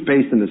the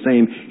toothpaste in the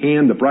same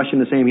hand, the brush in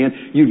the same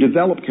hand. You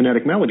develop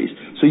kinetic melodies.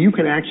 So you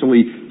can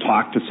actually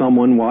talk to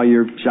someone while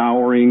you're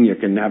showering. You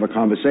can have a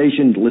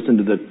conversation, listen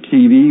to the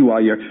TV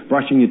while you're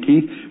brushing your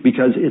teeth,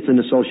 because it's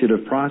an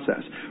associative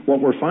process. What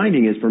we're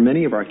finding is for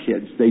many of our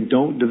kids, they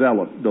don't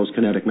develop those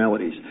kinetic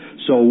melodies.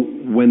 So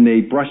when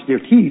they brush their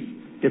teeth,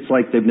 it's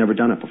like they've never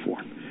done it before.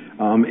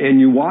 And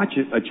you watch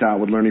a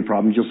child with learning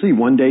problems, you'll see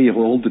one day he'll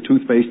hold the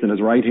toothpaste in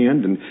his right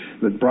hand and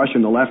the brush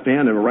in the left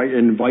hand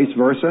and vice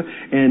versa.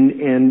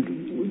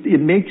 And it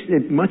makes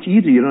it much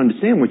easier to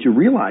understand once you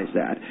realize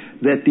that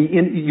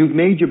you've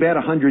made your bed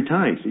 100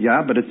 times.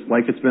 Yeah, but it's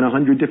like it's been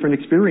 100 different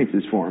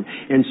experiences for him.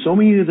 And so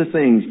many of the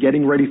things,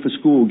 getting ready for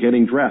school,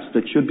 getting dressed,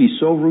 that should be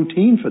so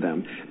routine for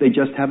them, they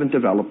just haven't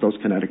developed those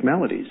kinetic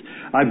melodies.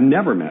 I've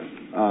never met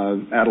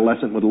an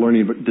adolescent with a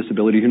learning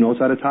disability who knows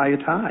how to tie a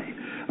tie.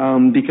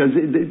 Because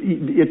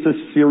it's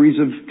a series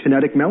of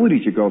kinetic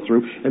melodies you go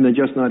through, and they're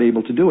just not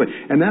able to do it.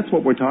 And that's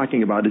what we're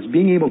talking about, is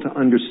being able to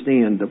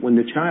understand that when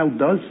the child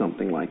does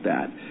something like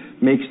that,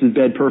 makes the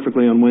bed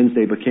perfectly on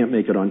Wednesday but can't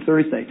make it on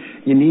Thursday,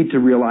 you need to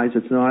realize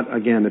it's not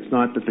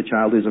that the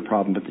child is a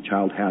problem, but the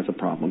child has a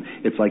problem.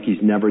 It's like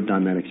he's never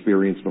done that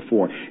experience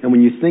before. And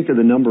when you think of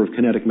the number of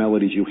kinetic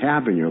melodies you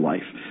have in your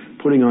life,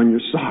 putting on your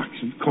socks,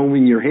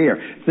 combing your hair,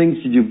 things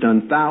that you've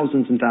done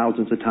thousands and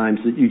thousands of times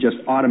that you just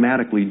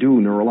automatically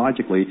do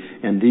neurologically,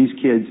 and these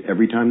kids,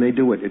 every time they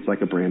do it, it's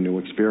like a brand new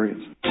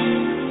experience.